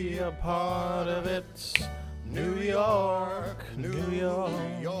be a part of it. New York, New York.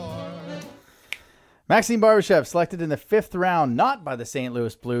 Maxime Barbashev selected in the 5th round, not by the St.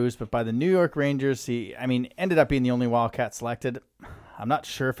 Louis Blues, but by the New York Rangers. He ended up being the only Wildcat selected. I'm not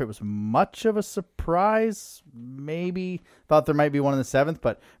sure if it was much of a surprise. Maybe thought there might be one in the 7th.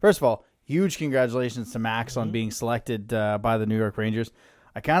 But first of all, huge congratulations to Max on being selected by the New York Rangers.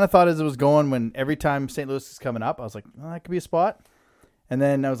 I kind of thought as it was going, when every time St. Louis is coming up, I was like, oh, that could be a spot. And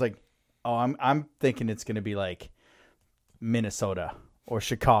then I was like, oh, I'm thinking it's going to be like Minnesota or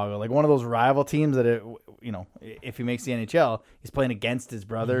Chicago, like one of those rival teams that, if he makes the NHL, he's playing against his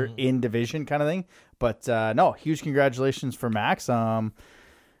brother in division kind of thing. But no, huge congratulations for Max. Again,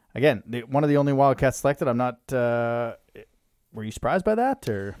 one of the only Wildcats selected. I'm not. Were you surprised by that,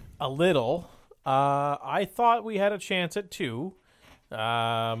 or a little? I thought we had a chance at 2. Very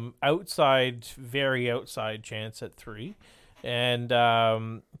outside chance at 3. And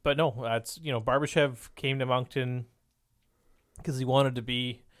but no, that's Barbashev came to Moncton because he wants to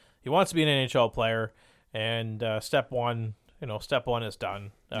be an NHL player, and step one is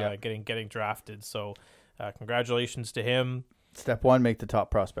done. Getting drafted. So congratulations to him. Step 1, make the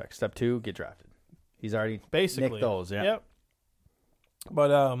top prospect. Step 2, get drafted. He's already basically nicked those. Yeah. Yep.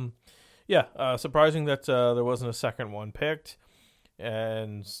 But surprising that there wasn't a second one picked,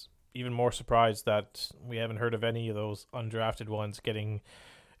 and even more surprised that we haven't heard of any of those undrafted ones getting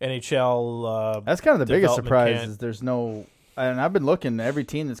NHL. That's kind of the biggest surprise is there's no. And I've been looking at every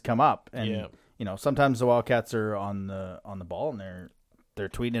team that's come up, and sometimes the Wildcats are on the ball and they're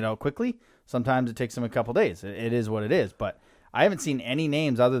tweeting it out quickly. Sometimes it takes them a couple days. It is what it is. But I haven't seen any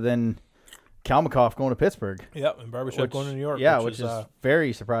names other than Kalmakoff going to Pittsburgh. Yep, and Barbashev going to New York. Yeah, which is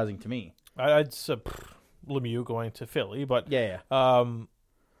very surprising to me. I'd Lemieux going to Philly, but yeah,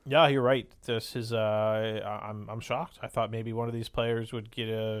 you're right. This is I'm shocked. I thought maybe one of these players would get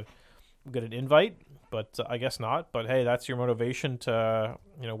an invite, but I guess not. But hey, that's your motivation to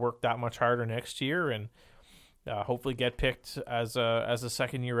work that much harder next year and hopefully get picked as a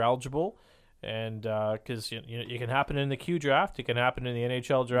second year eligible. And because it can happen in the Q draft, it can happen in the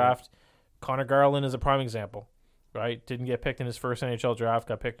NHL draft. Yeah. Connor Garland is a prime example, right? Didn't get picked in his first NHL draft,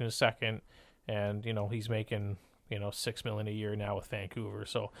 got picked in his second, and he's making $6 million a year now with Vancouver.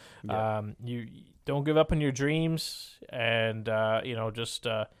 So you don't give up on your dreams, and just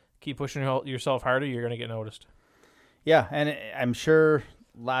keep pushing yourself harder. You're going to get noticed. Yeah, and I'm sure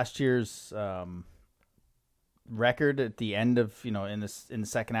last year's record at the end of in the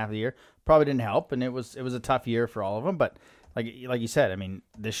second half of the year probably didn't help, and it was a tough year for all of them. But like you said, I mean,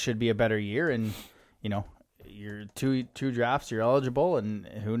 this should be a better year, and you're two drafts, you're eligible, and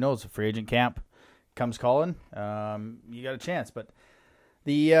who knows, if free agent camp comes calling, you got a chance. But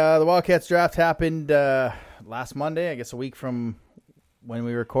the Wildcats draft happened last Monday, I guess a week from when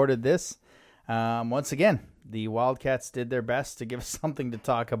we recorded this. Once again, the Wildcats did their best to give us something to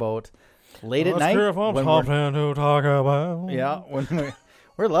talk about late at night. When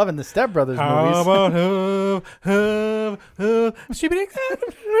we're loving the Step Brothers movies.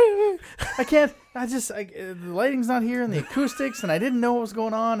 I can't. The lighting's not here and the acoustics, and I didn't know what was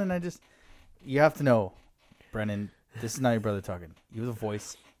going on, and you have to know, Brennan, this is not your brother talking. You're the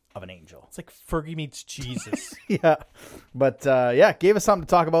voice of an angel. It's like Fergie meets Jesus. Yeah. But, gave us something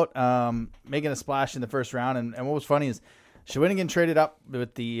to talk about, making a splash in the first round. And what was funny is Shawinigan traded up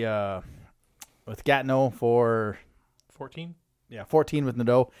with with Gatineau for 14. Yeah, 14 with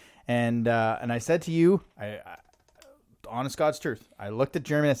Nadeau. And I said to you, I honest God's truth, I looked at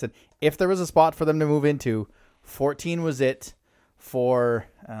Jeremy and I said, if there was a spot for them to move into, 14 was it for,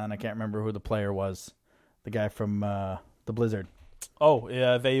 and I can't remember who the player was, the guy from the Blizzard. Oh,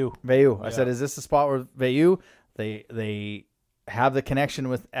 yeah, Veilleux. Veilleux. I said, is this the spot where Veilleux, they have the connection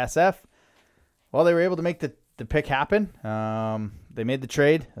with SF? Well, they were able to make the the pick happen. They made the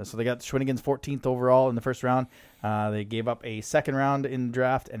trade, so they got the Schwinnigan's 14th overall in the first round. They gave up a second round in the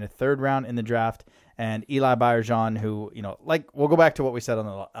draft and a third round in the draft. And Eli Bayerjean, who, we'll go back to what we said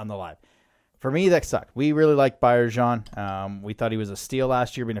on the live. For me, that sucked. We really liked Bayerjean. We thought he was a steal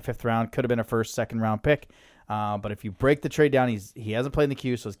last year, being a fifth round. Could have been a first, second round pick. But if you break the trade down, he hasn't played in the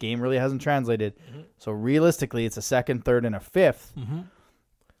queue, so his game really hasn't translated. Mm-hmm. So realistically, it's a second, third, and a fifth. Mm-hmm.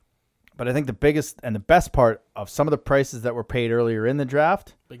 But I think the biggest and the best part of some of the prices that were paid earlier in the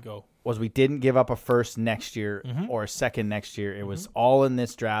draft was we didn't give up a first next year or a second next year. It was all in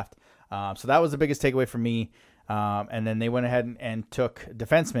this draft. So that was the biggest takeaway for me. And then they went ahead and took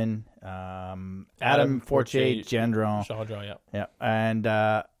defenseman Adam Fortier Gendron. Yeah.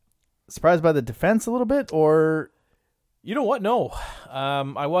 And surprised by the defense a little bit, or you know what? No,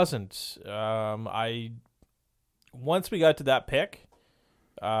 I wasn't. Once we got to that pick,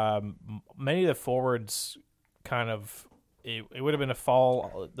 many of the forwards kind of it would have been a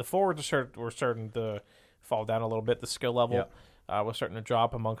fall. The forwards were starting to fall down a little bit. The skill level was starting to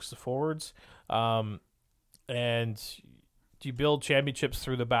drop amongst the forwards. And you build championships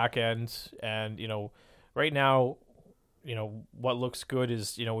through the back end. And, right now, what looks good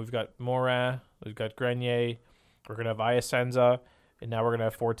is, we've got Morin, we've got Grenier, we're going to have Iasenza, and now we're going to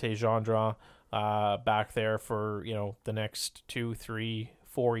have Forte Gendron back there for, the next 2, 3,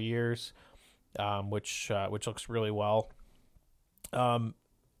 4 years, which looks really well. I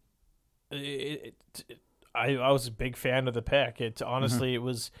was a big fan of the pick. It honestly, it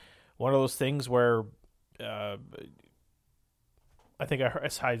was one of those things where I think I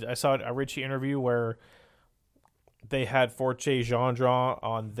saw a Richie interview where they had Forte Gendron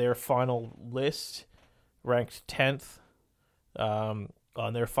on their final list, ranked 10th on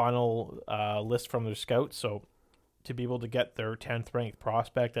their final list from their scouts. So to be able to get their 10th ranked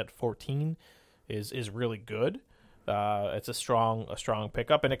prospect at 14 is really good. It's a strong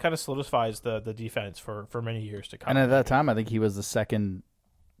pickup, and it kind of solidifies the defense for many years to come. And at that time, I think he was the second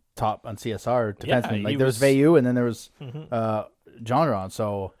top on CSR defenseman. There was Veilleux, and then there was Gendron,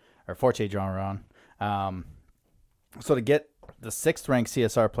 or Forte Gendron. So to get the 6th ranked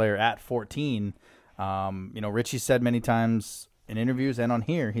CSR player at 14, Richie said many times in interviews and on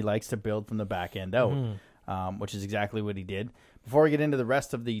here, he likes to build from the back end out, which is exactly what he did. Before we get into the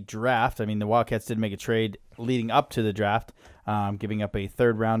rest of the draft, the Wildcats did make a trade leading up to the draft, giving up a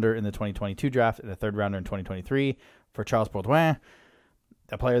 3rd rounder in the 2022 draft and a 3rd rounder in 2023 for Charles Baudouin,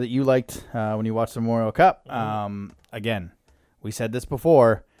 a player that you liked when you watched the Memorial Cup. Again, we said this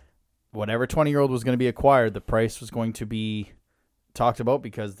before, whatever 20-year-old was going to be acquired, the price was going to be talked about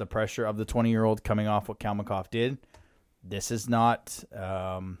because the pressure of the 20-year-old coming off what Kalmakoff did. This is not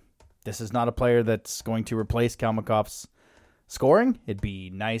a player that's going to replace Kalmakoff's scoring. It'd be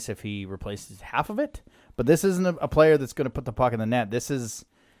nice if he replaces half of it, but this isn't a player that's going to put the puck in the net. This is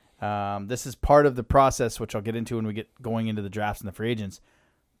part of the process, which I'll get into when we get going into the drafts and the free agents.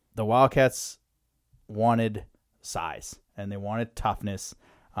 The Wildcats wanted size and they wanted toughness.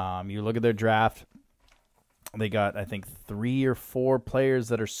 You look at their draft, they got, I think, 3 or 4 players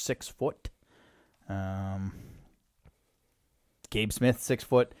that are 6 foot. Gabe Smith, 6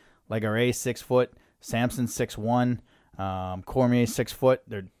 foot. Legare, 6 foot. Samson, 6'1". Cormier, 6 foot.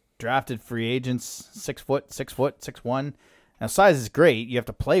 They're drafted free agents, 6 foot, 6'1". Now, size is great. You have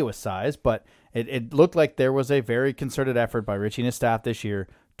to play with size, but it looked like there was a very concerted effort by Richie and his staff this year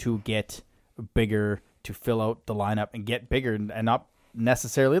to get bigger, to fill out the lineup and get bigger, and not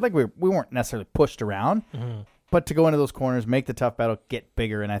necessarily, like we weren't necessarily pushed around, but to go into those corners, make the tough battle, get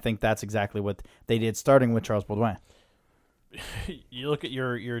bigger, and I think that's exactly what they did, starting with Charles Baudouin. You look at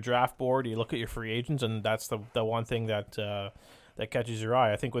your draft board, you look at your free agents, and that's the one thing that catches your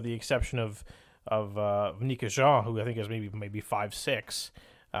eye. I think with the exception of Nika Jean, who I think is maybe 5'6",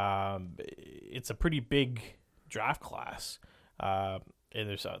 it's a pretty big draft class. And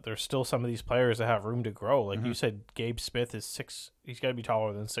there's still some of these players that have room to grow. Like you said, Gabe Smith is 6. He's got to be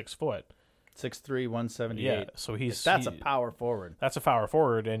taller than 6 foot. 6'3", 178. Yeah, so that's a power forward. That's a power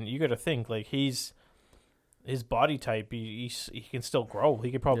forward, and you got to think like his body type. He can still grow.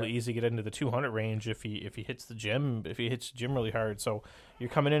 He could probably easily get into the 200 range if he hits the gym. If he hits the gym really hard. So you're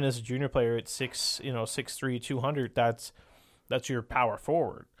coming in as a junior player at 6'3", 200. That's your power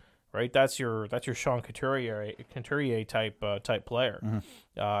forward. Right, that's your Sean Couturier type player,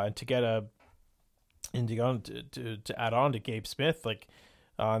 and to get to add on to Gabe Smith, like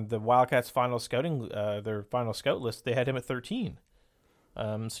on the Wildcats' final scouting, their final scout list, they had him at 13.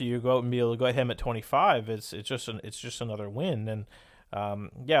 So you go out and be able to go at him at 25. It's just another win, and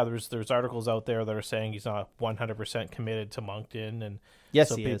there's articles out there that are saying he's not 100% committed to Moncton, and Yes,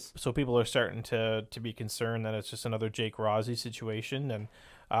 so he is. So people are starting to be concerned that it's just another Jake Rossi situation, and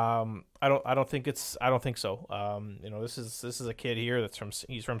I don't think so. This is a kid here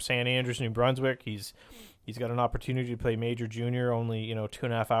he's from St. Andrews, New Brunswick. He's got an opportunity to play major junior, only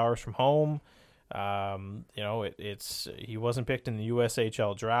 2.5 hours from home. He wasn't picked in the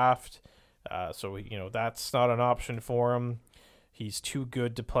USHL draft, so that's not an option for him. He's too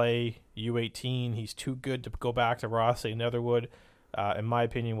good to play U18. He's too good to go back to Rossi Netherwood. In my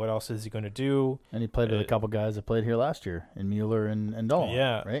opinion, what else is he going to do? And he played with a couple guys that played here last year in Mueller and Dolan.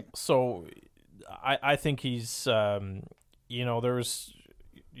 Yeah, right. So I think he's there's going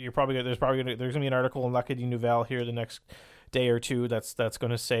to be an article in L'Acadie Nouvelle here the next day or two that's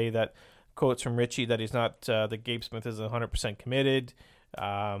going to say that, quotes from Richie, that he's not that Gabe Smith is 100% committed.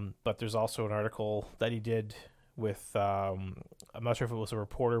 But there's also an article that he did with I'm not sure if it was a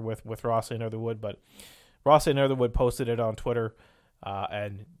reporter with Rossi Netherwood, but Rossi Netherwood posted it on Twitter,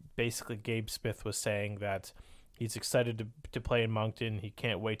 and basically Gabe Smith was saying that he's excited to play in Moncton. He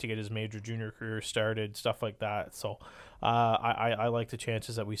can't wait to get his major junior career started, stuff like that. So I like the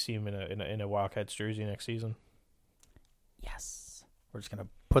chances that we see him in a Wildcats jersey next season. Yes, we're just gonna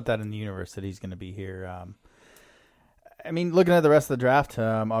put that in the universe that he's gonna be here. Looking at the rest of the draft,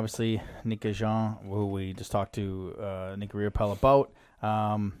 obviously Nick Jean, who we just talked to Nick Riopel about,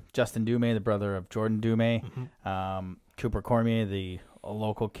 Justin Dumais, the brother of Jordan Dumais, Cooper Cormier, the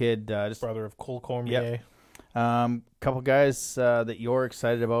local kid, just Brother of Cole Cormier. Couple guys that you're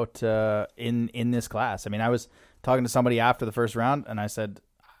excited about in this class. I was talking to somebody after the first round, and I said,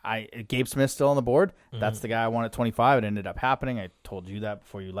 Gabe Smith's still on the board. That's the guy I want at 25. It ended up happening. I told you that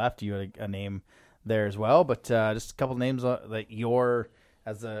before you left. You had a name there as well, but just a couple names that you're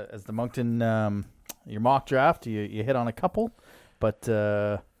as the Moncton your mock draft. You hit on a couple, but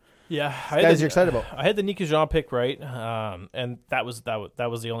guys you're excited about. I had the Nick Jean pick right, and that was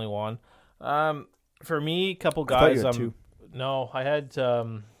the only one. For me, a couple guys. No, I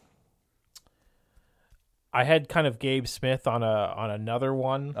had kind of Gabe Smith on another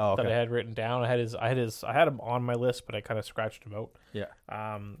one that I had written down. I had him on my list, but I kind of scratched him out. Yeah.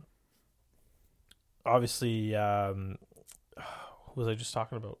 Obviously, who was I just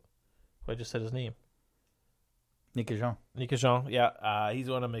talking about? I just said his name. Nick Jean. Yeah. He's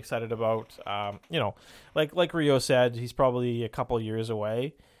one I'm excited about. Like Rio said, he's probably a couple years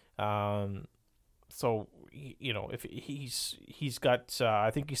away. So if he's got, I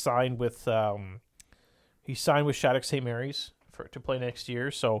think he signed with Shattuck St. Mary's to play next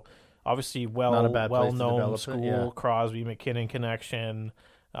year. So obviously well-known school, Crosby McKinnon connection.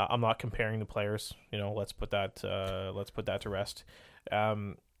 I'm not comparing the players. Let's put that to rest.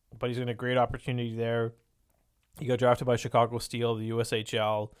 But he's in a great opportunity there. He got drafted by Chicago Steel, the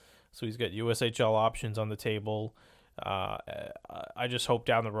USHL, so he's got USHL options on the table. I just hope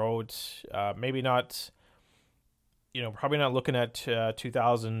down the road, maybe not, probably not looking at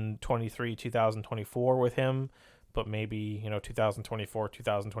 2023, 2024 with him, but maybe 2024,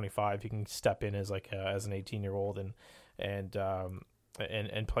 2025 he can step in as as an 18-year-old and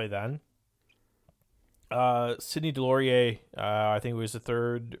play then. Sidney Delorier, I think it was the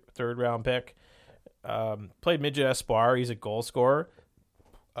third round pick. Played midget Espoir. He's a goal scorer.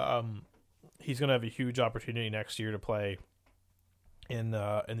 He's going to have a huge opportunity next year to play in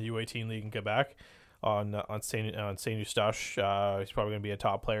the U18 league in Quebec on Saint Eustache. He's probably going to be a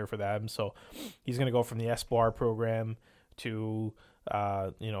top player for them. So he's going to go from the Espoir program to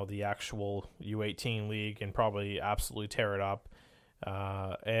the actual U18 league and probably absolutely tear it up.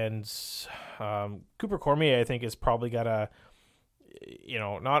 And Cooper Cormier, I think, has probably got a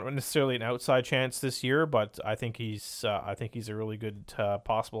not necessarily an outside chance this year, but I think he's a really good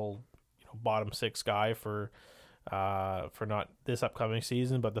possible bottom six guy for not this upcoming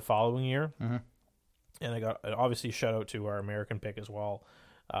season, but the following year. Mm-hmm. And I got obviously shout out to our American pick as well,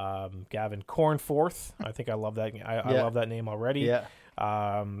 Gavin Cornforth. I think I love that. I love that name already. Yeah.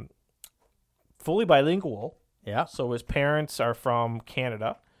 Fully bilingual. Yeah. So his parents are from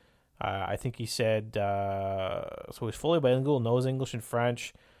Canada. I think he said so he's fully bilingual, knows English and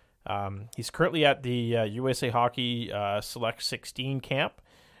French. He's currently at the USA Hockey Select 16 camp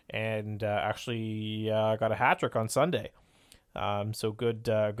and actually got a hat trick on Sunday. So good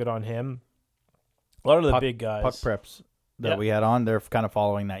on him. A lot of the big guys. Puck preps that we had on, they're kind of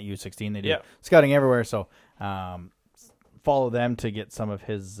following that U16. They do scouting everywhere, so follow them to get some of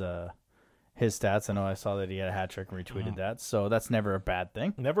his stats. I know I saw that he had a hat trick and retweeted that, so that's never a bad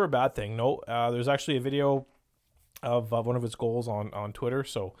thing. Never a bad thing. No, there's actually a video of one of his goals on Twitter.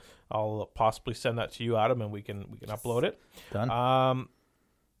 So I'll possibly send that to you, Adam, and we can upload it. Done.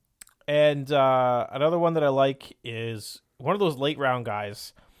 And another one that I like is one of those late round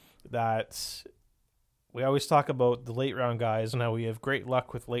guys that we always talk about, the late round guys and how we have great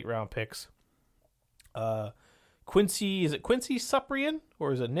luck with late round picks. Quincy Cyprian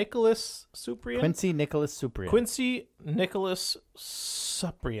or is it Nicholas Cyprian? Quincy Nicholas Cyprian. Quincy Nicholas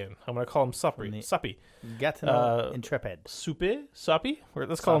Cyprian. I'm going to call him Suppy. Gatineau Intrepid. Suppy? Or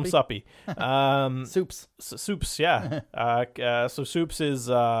let's call him Suppy. Soups. Soups, yeah. So Soups is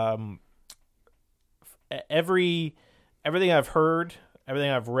everything I've heard,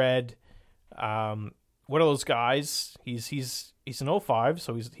 everything I've read. One of those guys. He's an 05,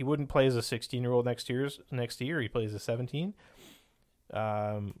 so he wouldn't play as a 16-year-old next year. He plays as 17. Keep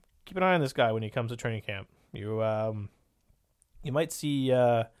an eye on this guy when he comes to training camp. You might see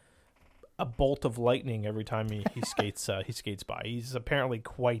a bolt of lightning every time he skates by. He's apparently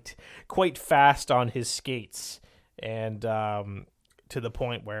quite fast on his skates, and to the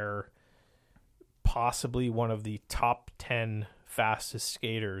point where possibly one of the top 10 fastest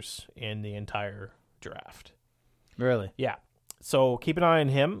skaters in the entire draft. Really? Yeah. So keep an eye on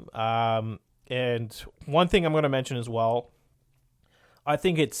him. And one thing I'm going to mention as well, I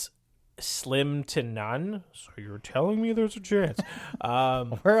think it's slim to none. So you're telling me there's a chance.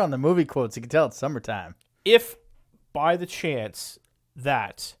 We're on the movie quotes. You can tell it's summertime. If by the chance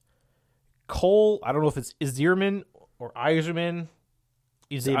that Cole, I don't know if it's Izirman or Iserman.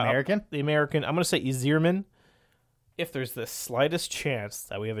 The American? The American. I'm going to say Izirman. If there's the slightest chance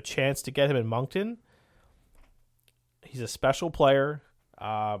that we have a chance to get him in Moncton, he's a special player.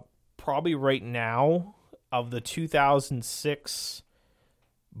 Probably right now, of the 2006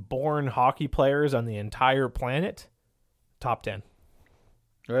 born hockey players on the entire planet, top 10.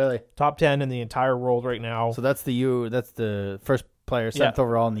 Really? Top 10 in the entire world right now. So that's the first player, 7th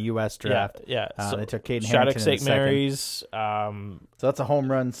overall in the U.S. draft. Yeah. So they took Caden Shattuck Harrington in St. Mary's. So that's a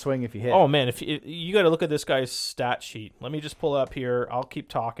home run swing if you hit. Oh, man. If you got to look at this guy's stat sheet. Let me just pull it up here. I'll keep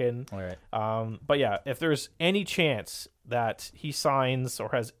talking. All right. But, yeah, if there's any chance that he signs or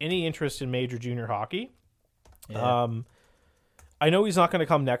has any interest in major junior hockey, I know he's not going to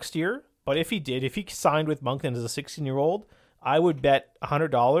come next year, but if he signed with Moncton as a 16-year-old, I would bet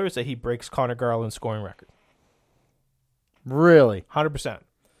 $100 that he breaks Connor Garland's scoring record. Really? 100%.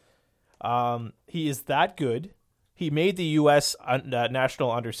 He is that good. He made the U.S.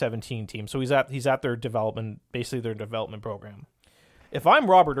 national under-17 team, so he's at their development, basically their development program. If I'm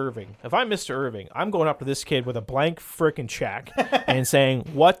Robert Irving, if I'm Mr. Irving, I'm going up to this kid with a blank frickin' check and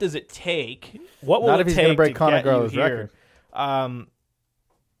saying, "What does it take? What will Not it if he's take gonna break to Connor get you Garland's here?" record.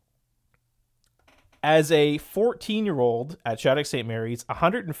 As a 14-year-old at Shattuck St. Mary's,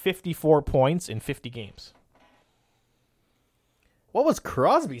 154 points in 50 games. What was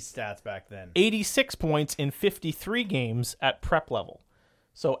Crosby's stats back then? 86 points in 53 games at prep level.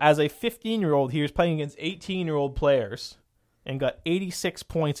 So as a 15-year-old, he was playing against 18-year-old players and got 86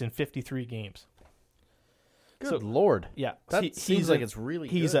 points in 53 games. Good Lord. Yeah. That seems like it's really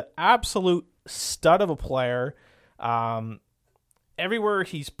He's good. an absolute stud of a player. Everywhere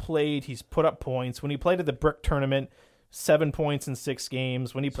he's played, he's put up points. When he played at the Brick Tournament, 7 points in 6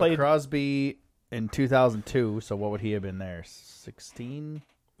 games. When he played Crosby in 2002, so what would he have been there? 16?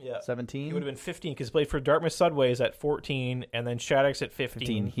 Yeah. 17? He would have been 15 because he played for Dartmouth Sudways at 14 and then Shattuck's at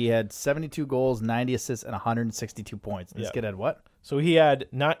 15. He had 72 goals, 90 assists, and 162 points. And this kid had what? So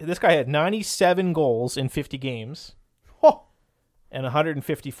this guy had 97 goals in 50 games and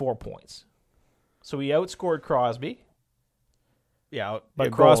 154 points. So he outscored Crosby. Yeah,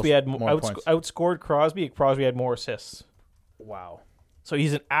 But Crosby goals, had more points. outscored Crosby. Crosby had more assists. Wow. So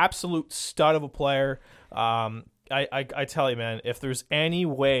he's an absolute stud of a player. I tell you, man, if there's any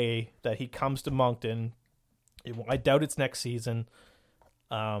way that he comes to Moncton, I doubt it's next season.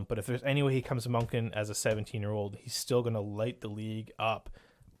 But if there's any way he comes to Moncton as a 17-year-old, he's still going to light the league up.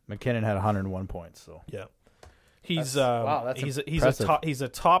 McKinnon had 101 points. So yeah, he's impressive. a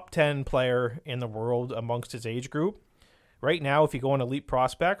top 10 player in the world amongst his age group. Right now, if you go on Elite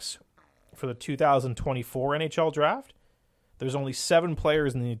Prospects for the 2024 NHL draft, there's only 7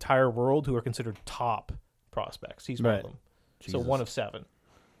 players in the entire world who are considered top prospects. He's one of them. Jesus. So 1 of 7,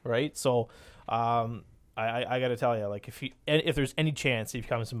 right? So I got to tell you, like if there's any chance he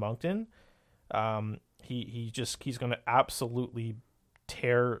comes to Moncton, he's going to absolutely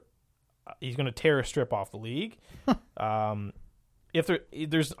tear. He's going to tear a strip off the league. If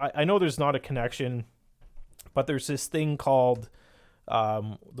there's I know there's not a connection, but there's this thing called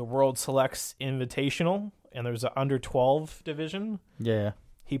the World Selects Invitational, and there's an under 12 division. Yeah.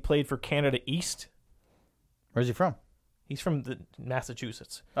 He played for Canada East. Where's he from? He's from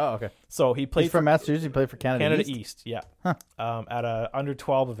Massachusetts. Oh, okay. So he played He's from Massachusetts. He played for Canada East. Yeah. Huh. At a under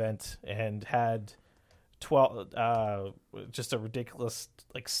 12 event and had 12 just a ridiculous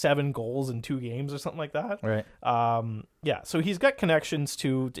 7 goals in 2 games or something like that. Right. Yeah, so he's got connections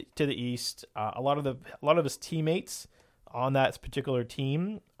to the East. A lot of his teammates on that particular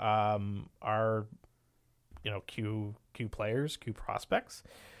team are Q players, Q prospects.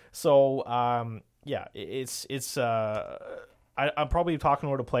 So yeah, I'm probably talking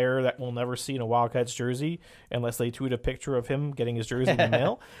about a player that we'll never see in a Wildcats jersey unless they tweet a picture of him getting his jersey in the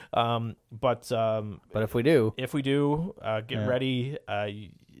mail. But if we do, get ready.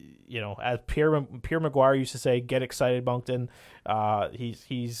 As Pierre McGuire used to say, get excited, Moncton.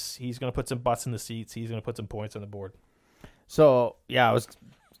 He's going to put some butts in the seats. He's going to put some points on the board. So yeah,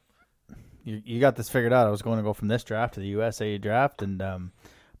 you got this figured out. I was going to go from this draft to the USA draft, and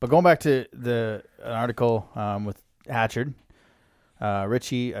but going back to an article with Hatchard.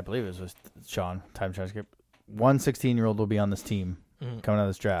 Richie, I believe it was Sean, time transcript. 1 16-year-old will be on this team coming out of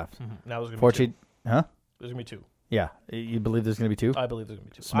this draft. Now there's going to be 2. Huh? There's going to be 2. Yeah. You believe there's going to be 2? I believe there's going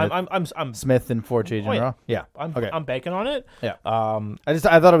to be 2. Smith, I'm Smith and Forte General? Yeah. I'm banking on it. Yeah. I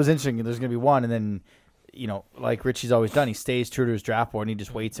thought it was interesting. There's going to be 1, and then, like Richie's always done, he stays true to his draft board, and he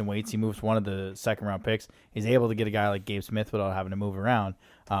just waits and waits. He moves one of the second-round picks. He's able to get a guy like Gabe Smith without having to move around.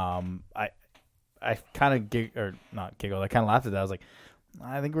 I kind of giggled. I kind of laughed at that. I was like,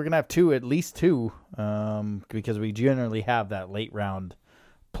 I think we're going to have 2, at least 2, because we generally have that late round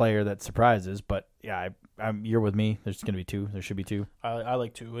player that surprises. But yeah, you're with me. There's going to be 2. There should be 2. I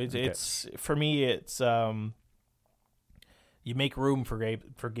like 2. It's for me. It's you make room for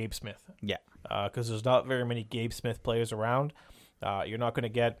Gabe Smith. Yeah, because there's not very many Gabe Smith players around. You're not going to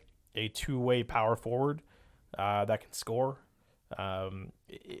get a 2-way power forward that can score. In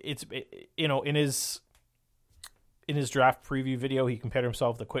his draft preview video, he compared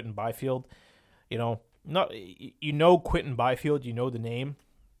himself to Quinton Byfield. Quinton Byfield, the name.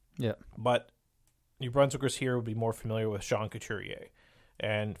 Yeah. But New Brunswickers here would be more familiar with Sean Couturier.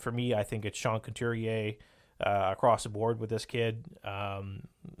 And for me, I think it's Sean Couturier across the board with this kid,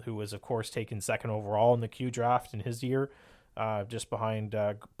 who was, of course, taken 2nd overall in the Q draft in his year, just behind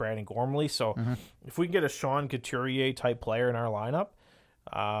Brandon Gormley. So if we can get a Sean Couturier type player in our lineup,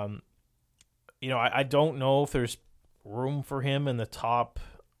 I don't know if there's room for him in the top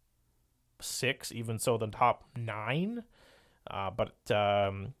 6, even so the top 9. But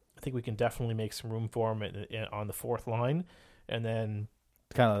I think we can definitely make some room for him on the 4th line, and then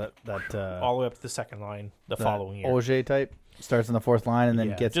kind of that all the way up to the 2nd line the following year. Auger type starts on the 4th line and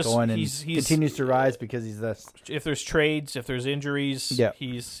then gets going and continues to rise because he's this. If there's trades, if there's injuries,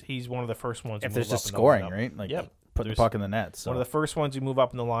 he's one of the first ones. If there's just scoring, right? Put the puck in the net. So. One of the first ones you move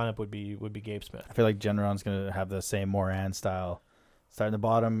up in the lineup would be Gabe Smith. I feel like Generon's going to have the same Moran style. Start in the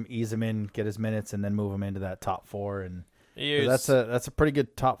bottom, ease him in, get his minutes, and then move him into that top 4. And that's a pretty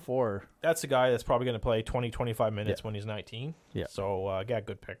good top 4. That's a guy that's probably going to play 20-25 minutes when he's 19. Yeah. So,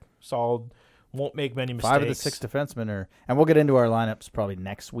 good pick. Solid. Won't make many mistakes. 5 of the 6 defensemen and we'll get into our lineups probably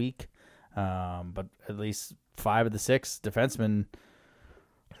next week. But at least 5 of the 6 defensemen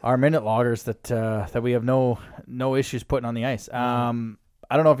are minute loggers that we have no issues putting on the ice. I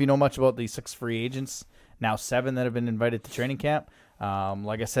don't know if you know much about the 6 free agents, now 7 that have been invited to training camp.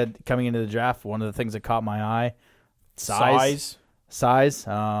 Like I said, coming into the draft, one of the things that caught my eye, size.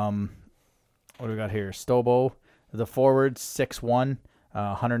 What do we got here? Stobo, the forward, 6'1",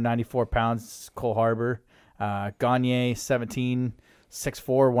 194 pounds, Cole Harbour. Gagne, 17,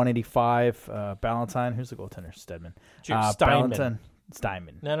 6'4", 185. Ballantyne, who's the goaltender? Stedman. Steinman.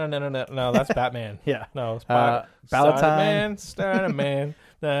 Steinman. No, that's Batman. Yeah. No, it's Ballantyne. Steinman.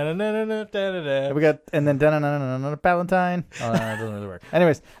 We got, and then Ballantyne. Oh, that doesn't really work.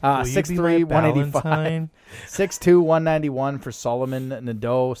 Anyways, 6'3", 185. 6'2", 191 for Solomon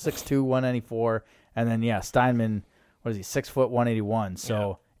Nadeau. 6'2", 194. And then, Steinman, what is he, 6 foot, 181.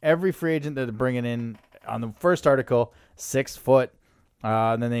 So every free agent that they're bringing in on the first article, 6 foot.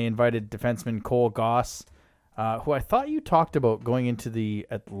 And then they invited defenseman Cole Goss, who I thought you talked about going into the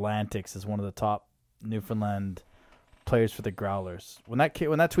Atlantics as one of the top Newfoundland players for the Growlers. When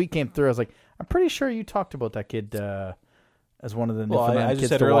that tweet came through, I was like, I'm pretty sure you talked about that kid as one of the Newfoundland kids. I just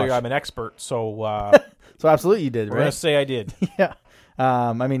said to earlier watch. I'm an expert, so so absolutely you did. We're right? gonna say I did. Yeah.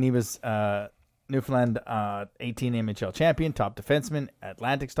 He was Newfoundland 18 NHL champion, top defenseman,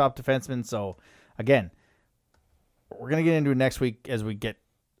 Atlantic's top defenseman. So again, we're gonna get into it next week as we get.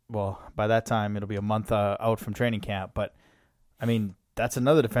 Well, by that time it'll be a month out from training camp. But that's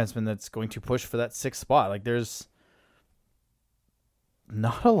another defenseman that's going to push for that 6th spot. Like there's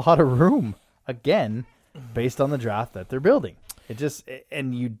not a lot of room again based on the draft that they're building.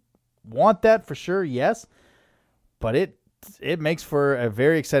 And you want that for sure, yes, but it makes for a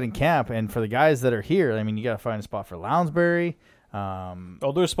very exciting camp. And for the guys that are here, I mean, you got to find a spot for Lounsbury. There's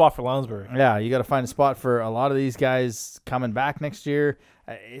a spot for Lounsbury. Yeah, you got to find a spot for a lot of these guys coming back next year.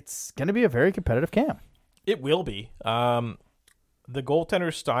 It's going to be a very competitive camp. It will be. The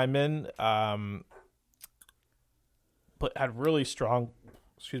goaltender Steinman had really strong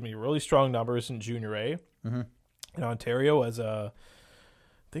numbers in Junior A in Ontario as I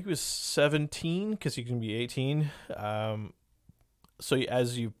think he was 17 because he can be 18. So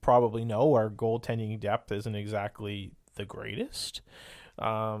as you probably know, our goaltending depth isn't exactly the greatest.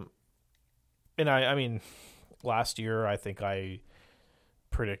 And I mean, last year I think I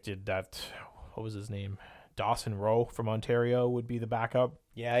predicted that, what was his name? Dawson Rowe from Ontario would be the backup.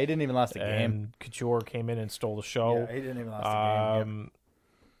 Yeah, he didn't even last a game. And Couture came in and stole the show. Yeah, he didn't even last a game. Yep.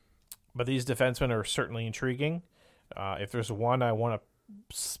 But these defensemen are certainly intriguing. If there's one I want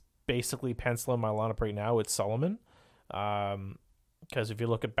to basically pencil in my lineup right now, it's Sullivan. Because if you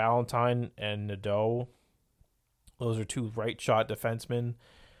look at Ballantyne and Nadeau, those are two right shot defensemen.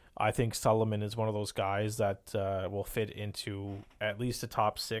 I think Sullivan is one of those guys that will fit into at least a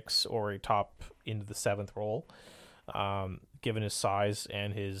top 6 or a top into the 7th role, given his size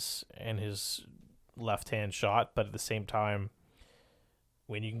and his left-hand shot. But at the same time,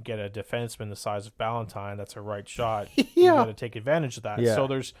 when you can get a defenseman the size of Ballantyne, that's a right shot. You got to take advantage of that. Yeah. So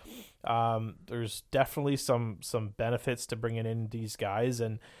there's definitely some benefits to bringing in these guys,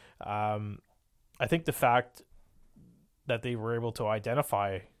 and I think the fact that they were able to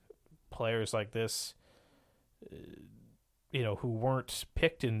identify players like this, who weren't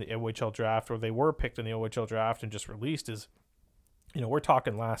picked in the OHL draft, or they were picked in the OHL draft and just released, is, we're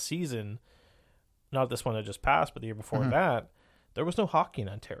talking last season, not this one that just passed, but the year before that, there was no hockey in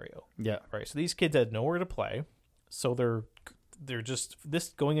Ontario. Yeah. Right. So these kids had nowhere to play. So they're just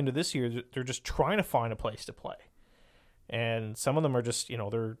going into this year, they're just trying to find a place to play. And some of them are just,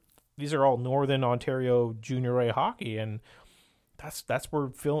 these are all Northern Ontario Junior A hockey, and that's where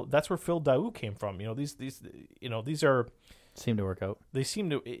Phil Daou came from. These are seem to work out.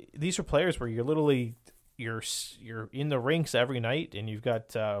 These are players where you're literally you're in the rinks every night, and you've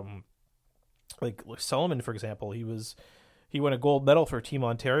got like Sullivan, for example. He won a gold medal for Team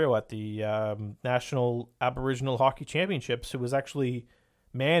Ontario at the National Aboriginal Hockey Championships. Who was actually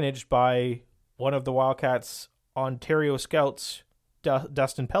managed by one of the Wildcats' Ontario scouts,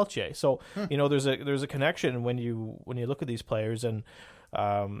 Dustin Peltier. So there's a connection when you look at these players, and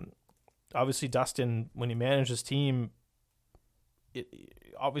obviously Dustin, when he managed his team,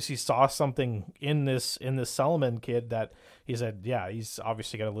 obviously saw something in this Sullivan kid that he said, yeah, he's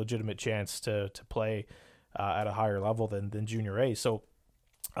obviously got a legitimate chance to play at a higher level than Junior A. So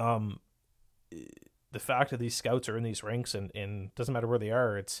the fact that these scouts are in these rinks, and doesn't matter where they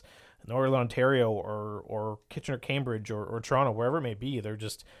are, it's Northern Ontario or Kitchener-Cambridge or Toronto, wherever it may be, they're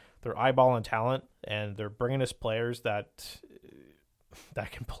eyeballing talent, and they're bringing us players that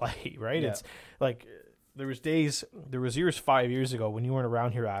can play, right? Yeah. It's like there was years 5 years ago when you weren't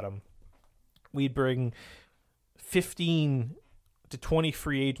around here, Adam, we'd bring 15 to 20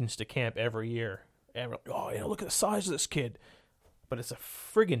 free agents to camp every year, and we're like, look at the size of this kid. But it's a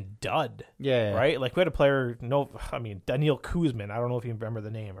friggin' dud. Yeah. Right? Like, we had a player, Daniil Kuzmin. I don't know if you remember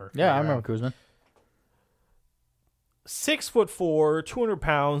the name. I remember Kuzmin. 6'4", 200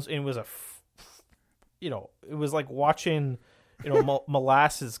 pounds, and it was it was like watching,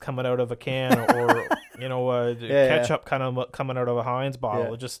 molasses coming out of a can, or, ketchup kind of coming out of a Heinz bottle.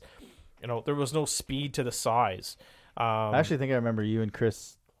 Yeah. It just, there was no speed to the size. I actually think I remember you and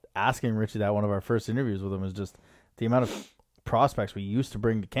Chris asking Richie that one of our first interviews with him, was just the amount of prospects we used to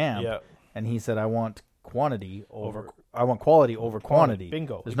bring to camp, and he said, I want quality over quantity.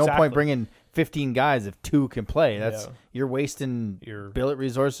 Bingo. There's no point bringing 15 guys if 2 can play. You're wasting your billet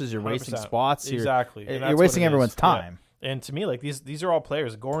resources, you're 100%. Wasting spots, you're wasting everyone's time. Yeah. And to me, like, these are all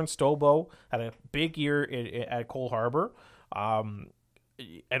players. Goran Stobo had a big year at Cole Harbour. I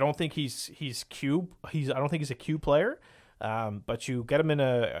don't think he's Q. I don't think he's a Q player. But you get him on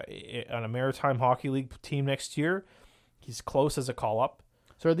a Maritime Hockey League team next year, he's close as a call-up.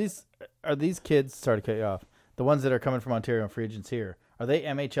 So are these kids, sorry to cut you off, the ones that are coming from Ontario and free agents here, are they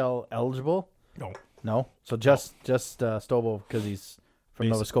MHL eligible? No? So just Stobo, because he's from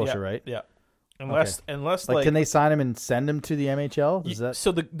Nova Scotia, right? Yeah. Unless like, can they sign him and send him to the MHL?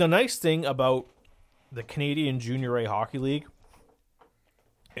 So the nice thing about the Canadian Junior A Hockey League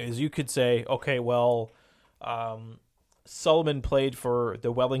is you could say, okay, well, Sullivan played for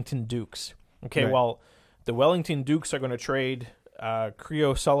the Wellington Dukes. Okay, right. Well, the Wellington Dukes are going to trade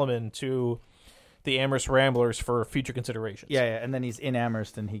Creo Sullivan to the Amherst Ramblers for future considerations. Yeah, and then he's in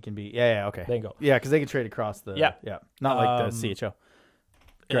Amherst, and he can be. Yeah, okay. There you go. Yeah, because they can trade across the. Yeah. Not like the CHL.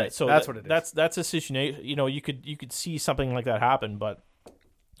 Great. So that's what it is. That's a situation. You know, you could see something like that happen, but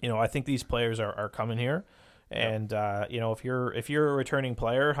you know, I think these players are coming here, and you know, if you're a returning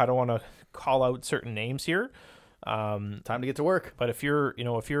player, I don't want to call out certain names here. Time to get to work. But if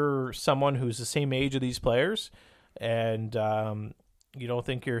you're someone who's the same age of these players, and you don't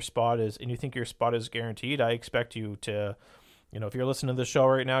think your spot is, and you think your spot is guaranteed, I expect you to, you know, if you're listening to the show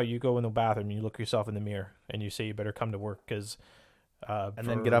right now, you go in the bathroom and you look yourself in the mirror and you say you better come to work because. And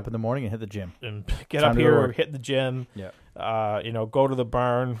then get up in the morning and hit the gym. And get up here, hit the gym. Yeah. You know, go to the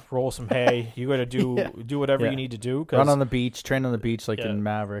barn, roll some hay. You got to do whatever you need to do. Run on the beach, train on the beach like in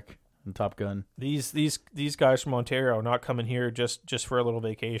Maverick and Top Gun. These guys from Ontario are not coming here just for a little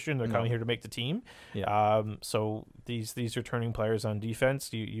vacation. They're coming here to make the team. Yeah. So these returning players on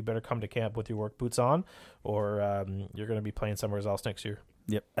defense, you better come to camp with your work boots on, or you're going to be playing somewhere else next year.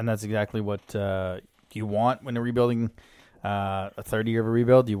 Yep, and that's exactly what you want when you're rebuilding. A third year of a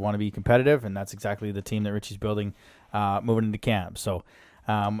rebuild, you want to be competitive, and that's exactly the team that Richie's building moving into camp. So,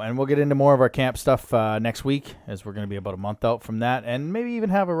 and we'll get into more of our camp stuff next week, as we're going to be about a month out from that, and maybe even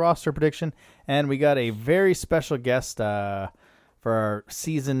have a roster prediction. And we got a very special guest for our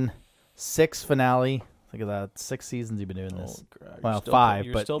season 6 finale. Think of that, 6 seasons you've been doing this. Well, 5,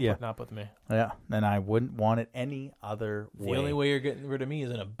 you're but still yeah. putting up with me. Yeah, and I wouldn't want it any other way. The only way you're getting rid of me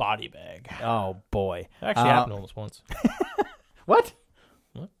is in a body bag. Oh, boy. That actually happened almost once. What?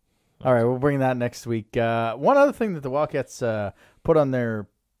 All right, we'll bring that next week. One other thing that the Wildcats put on their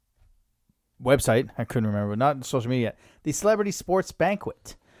website, I couldn't remember, not on social media yet, the Celebrity Sports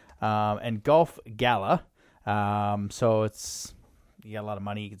Banquet and Golf Gala. So it's, you got a lot of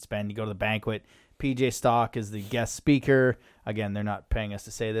money you can spend. You go to the banquet. PJ Stock is the guest speaker. Again, they're not paying us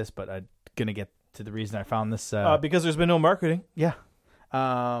to say this, but I'm going to get to the reason I found this. Because there's been no marketing. Yeah.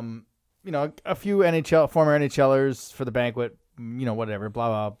 You know, a few former NHLers for the banquet, you know, whatever, blah,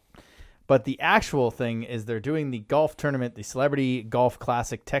 blah. But the actual thing is they're doing the golf tournament, the Celebrity Golf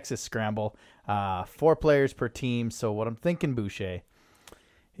Classic Texas Scramble, 4 players per team. So what I'm thinking, Boucher,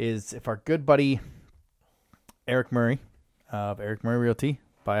 is if our good buddy Eric Murray of Eric Murray Realty,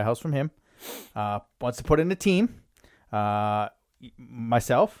 buy a house from him, wants to put in a team,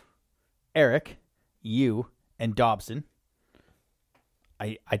 myself, Eric, you, and Dobson.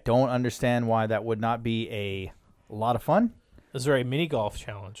 I don't understand why that would not be a lot of fun. Is there a mini golf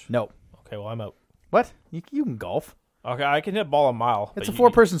challenge? No. Okay, well, I'm out. What? You can golf. Okay, I can hit ball a mile. It's a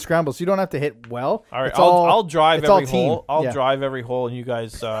 4-person scramble, so you don't have to hit well. All right, I'll drive every hole. I'll Yeah. drive every hole, and you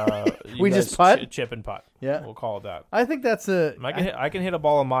guys, just putt? chip and putt. Yeah. We'll call it that. I think that's I can hit a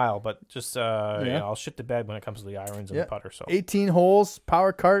ball a mile, but just you know, I'll shit the bed when it comes to the irons and the putter. So 18 holes,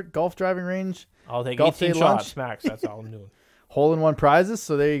 power cart, golf driving range. I'll take golf 18 day shots lunch. max. That's all I'm doing. Hole-in-one prizes,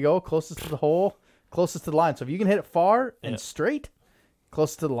 so there you go. Closest to the hole, closest to the line. So if you can hit it far and straight,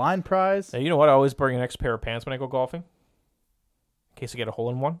 closest to the line prize. Now, you know what? I always bring an extra pair of pants when I go golfing, in case I get a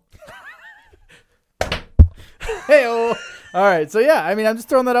hole-in-one. Hey-oh. All right, so yeah, I mean, I'm just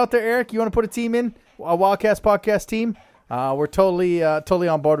throwing that out there, Eric. You want to put a team in, a Wildcats podcast team? We're totally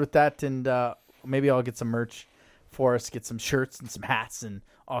on board with that, and maybe I'll get some merch for us, get some shirts and some hats and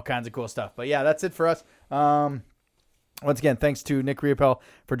all kinds of cool stuff. But yeah, that's it for us. Once again, thanks to Nick Riopel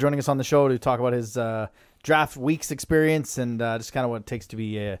for joining us on the show to talk about his draft week's experience and just kind of what it takes to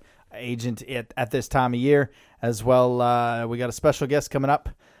be an agent at this time of year. As well, we got a special guest coming up.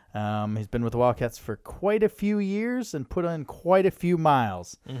 He's been with the Wildcats for quite a few years and put in quite a few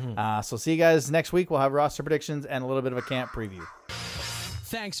miles. So see you guys next week. We'll have roster predictions and a little bit of a camp preview.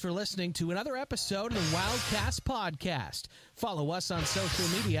 Thanks for listening to another episode of the Wildcast Podcast. Follow us on social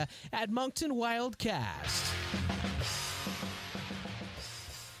media at Moncton Wildcast.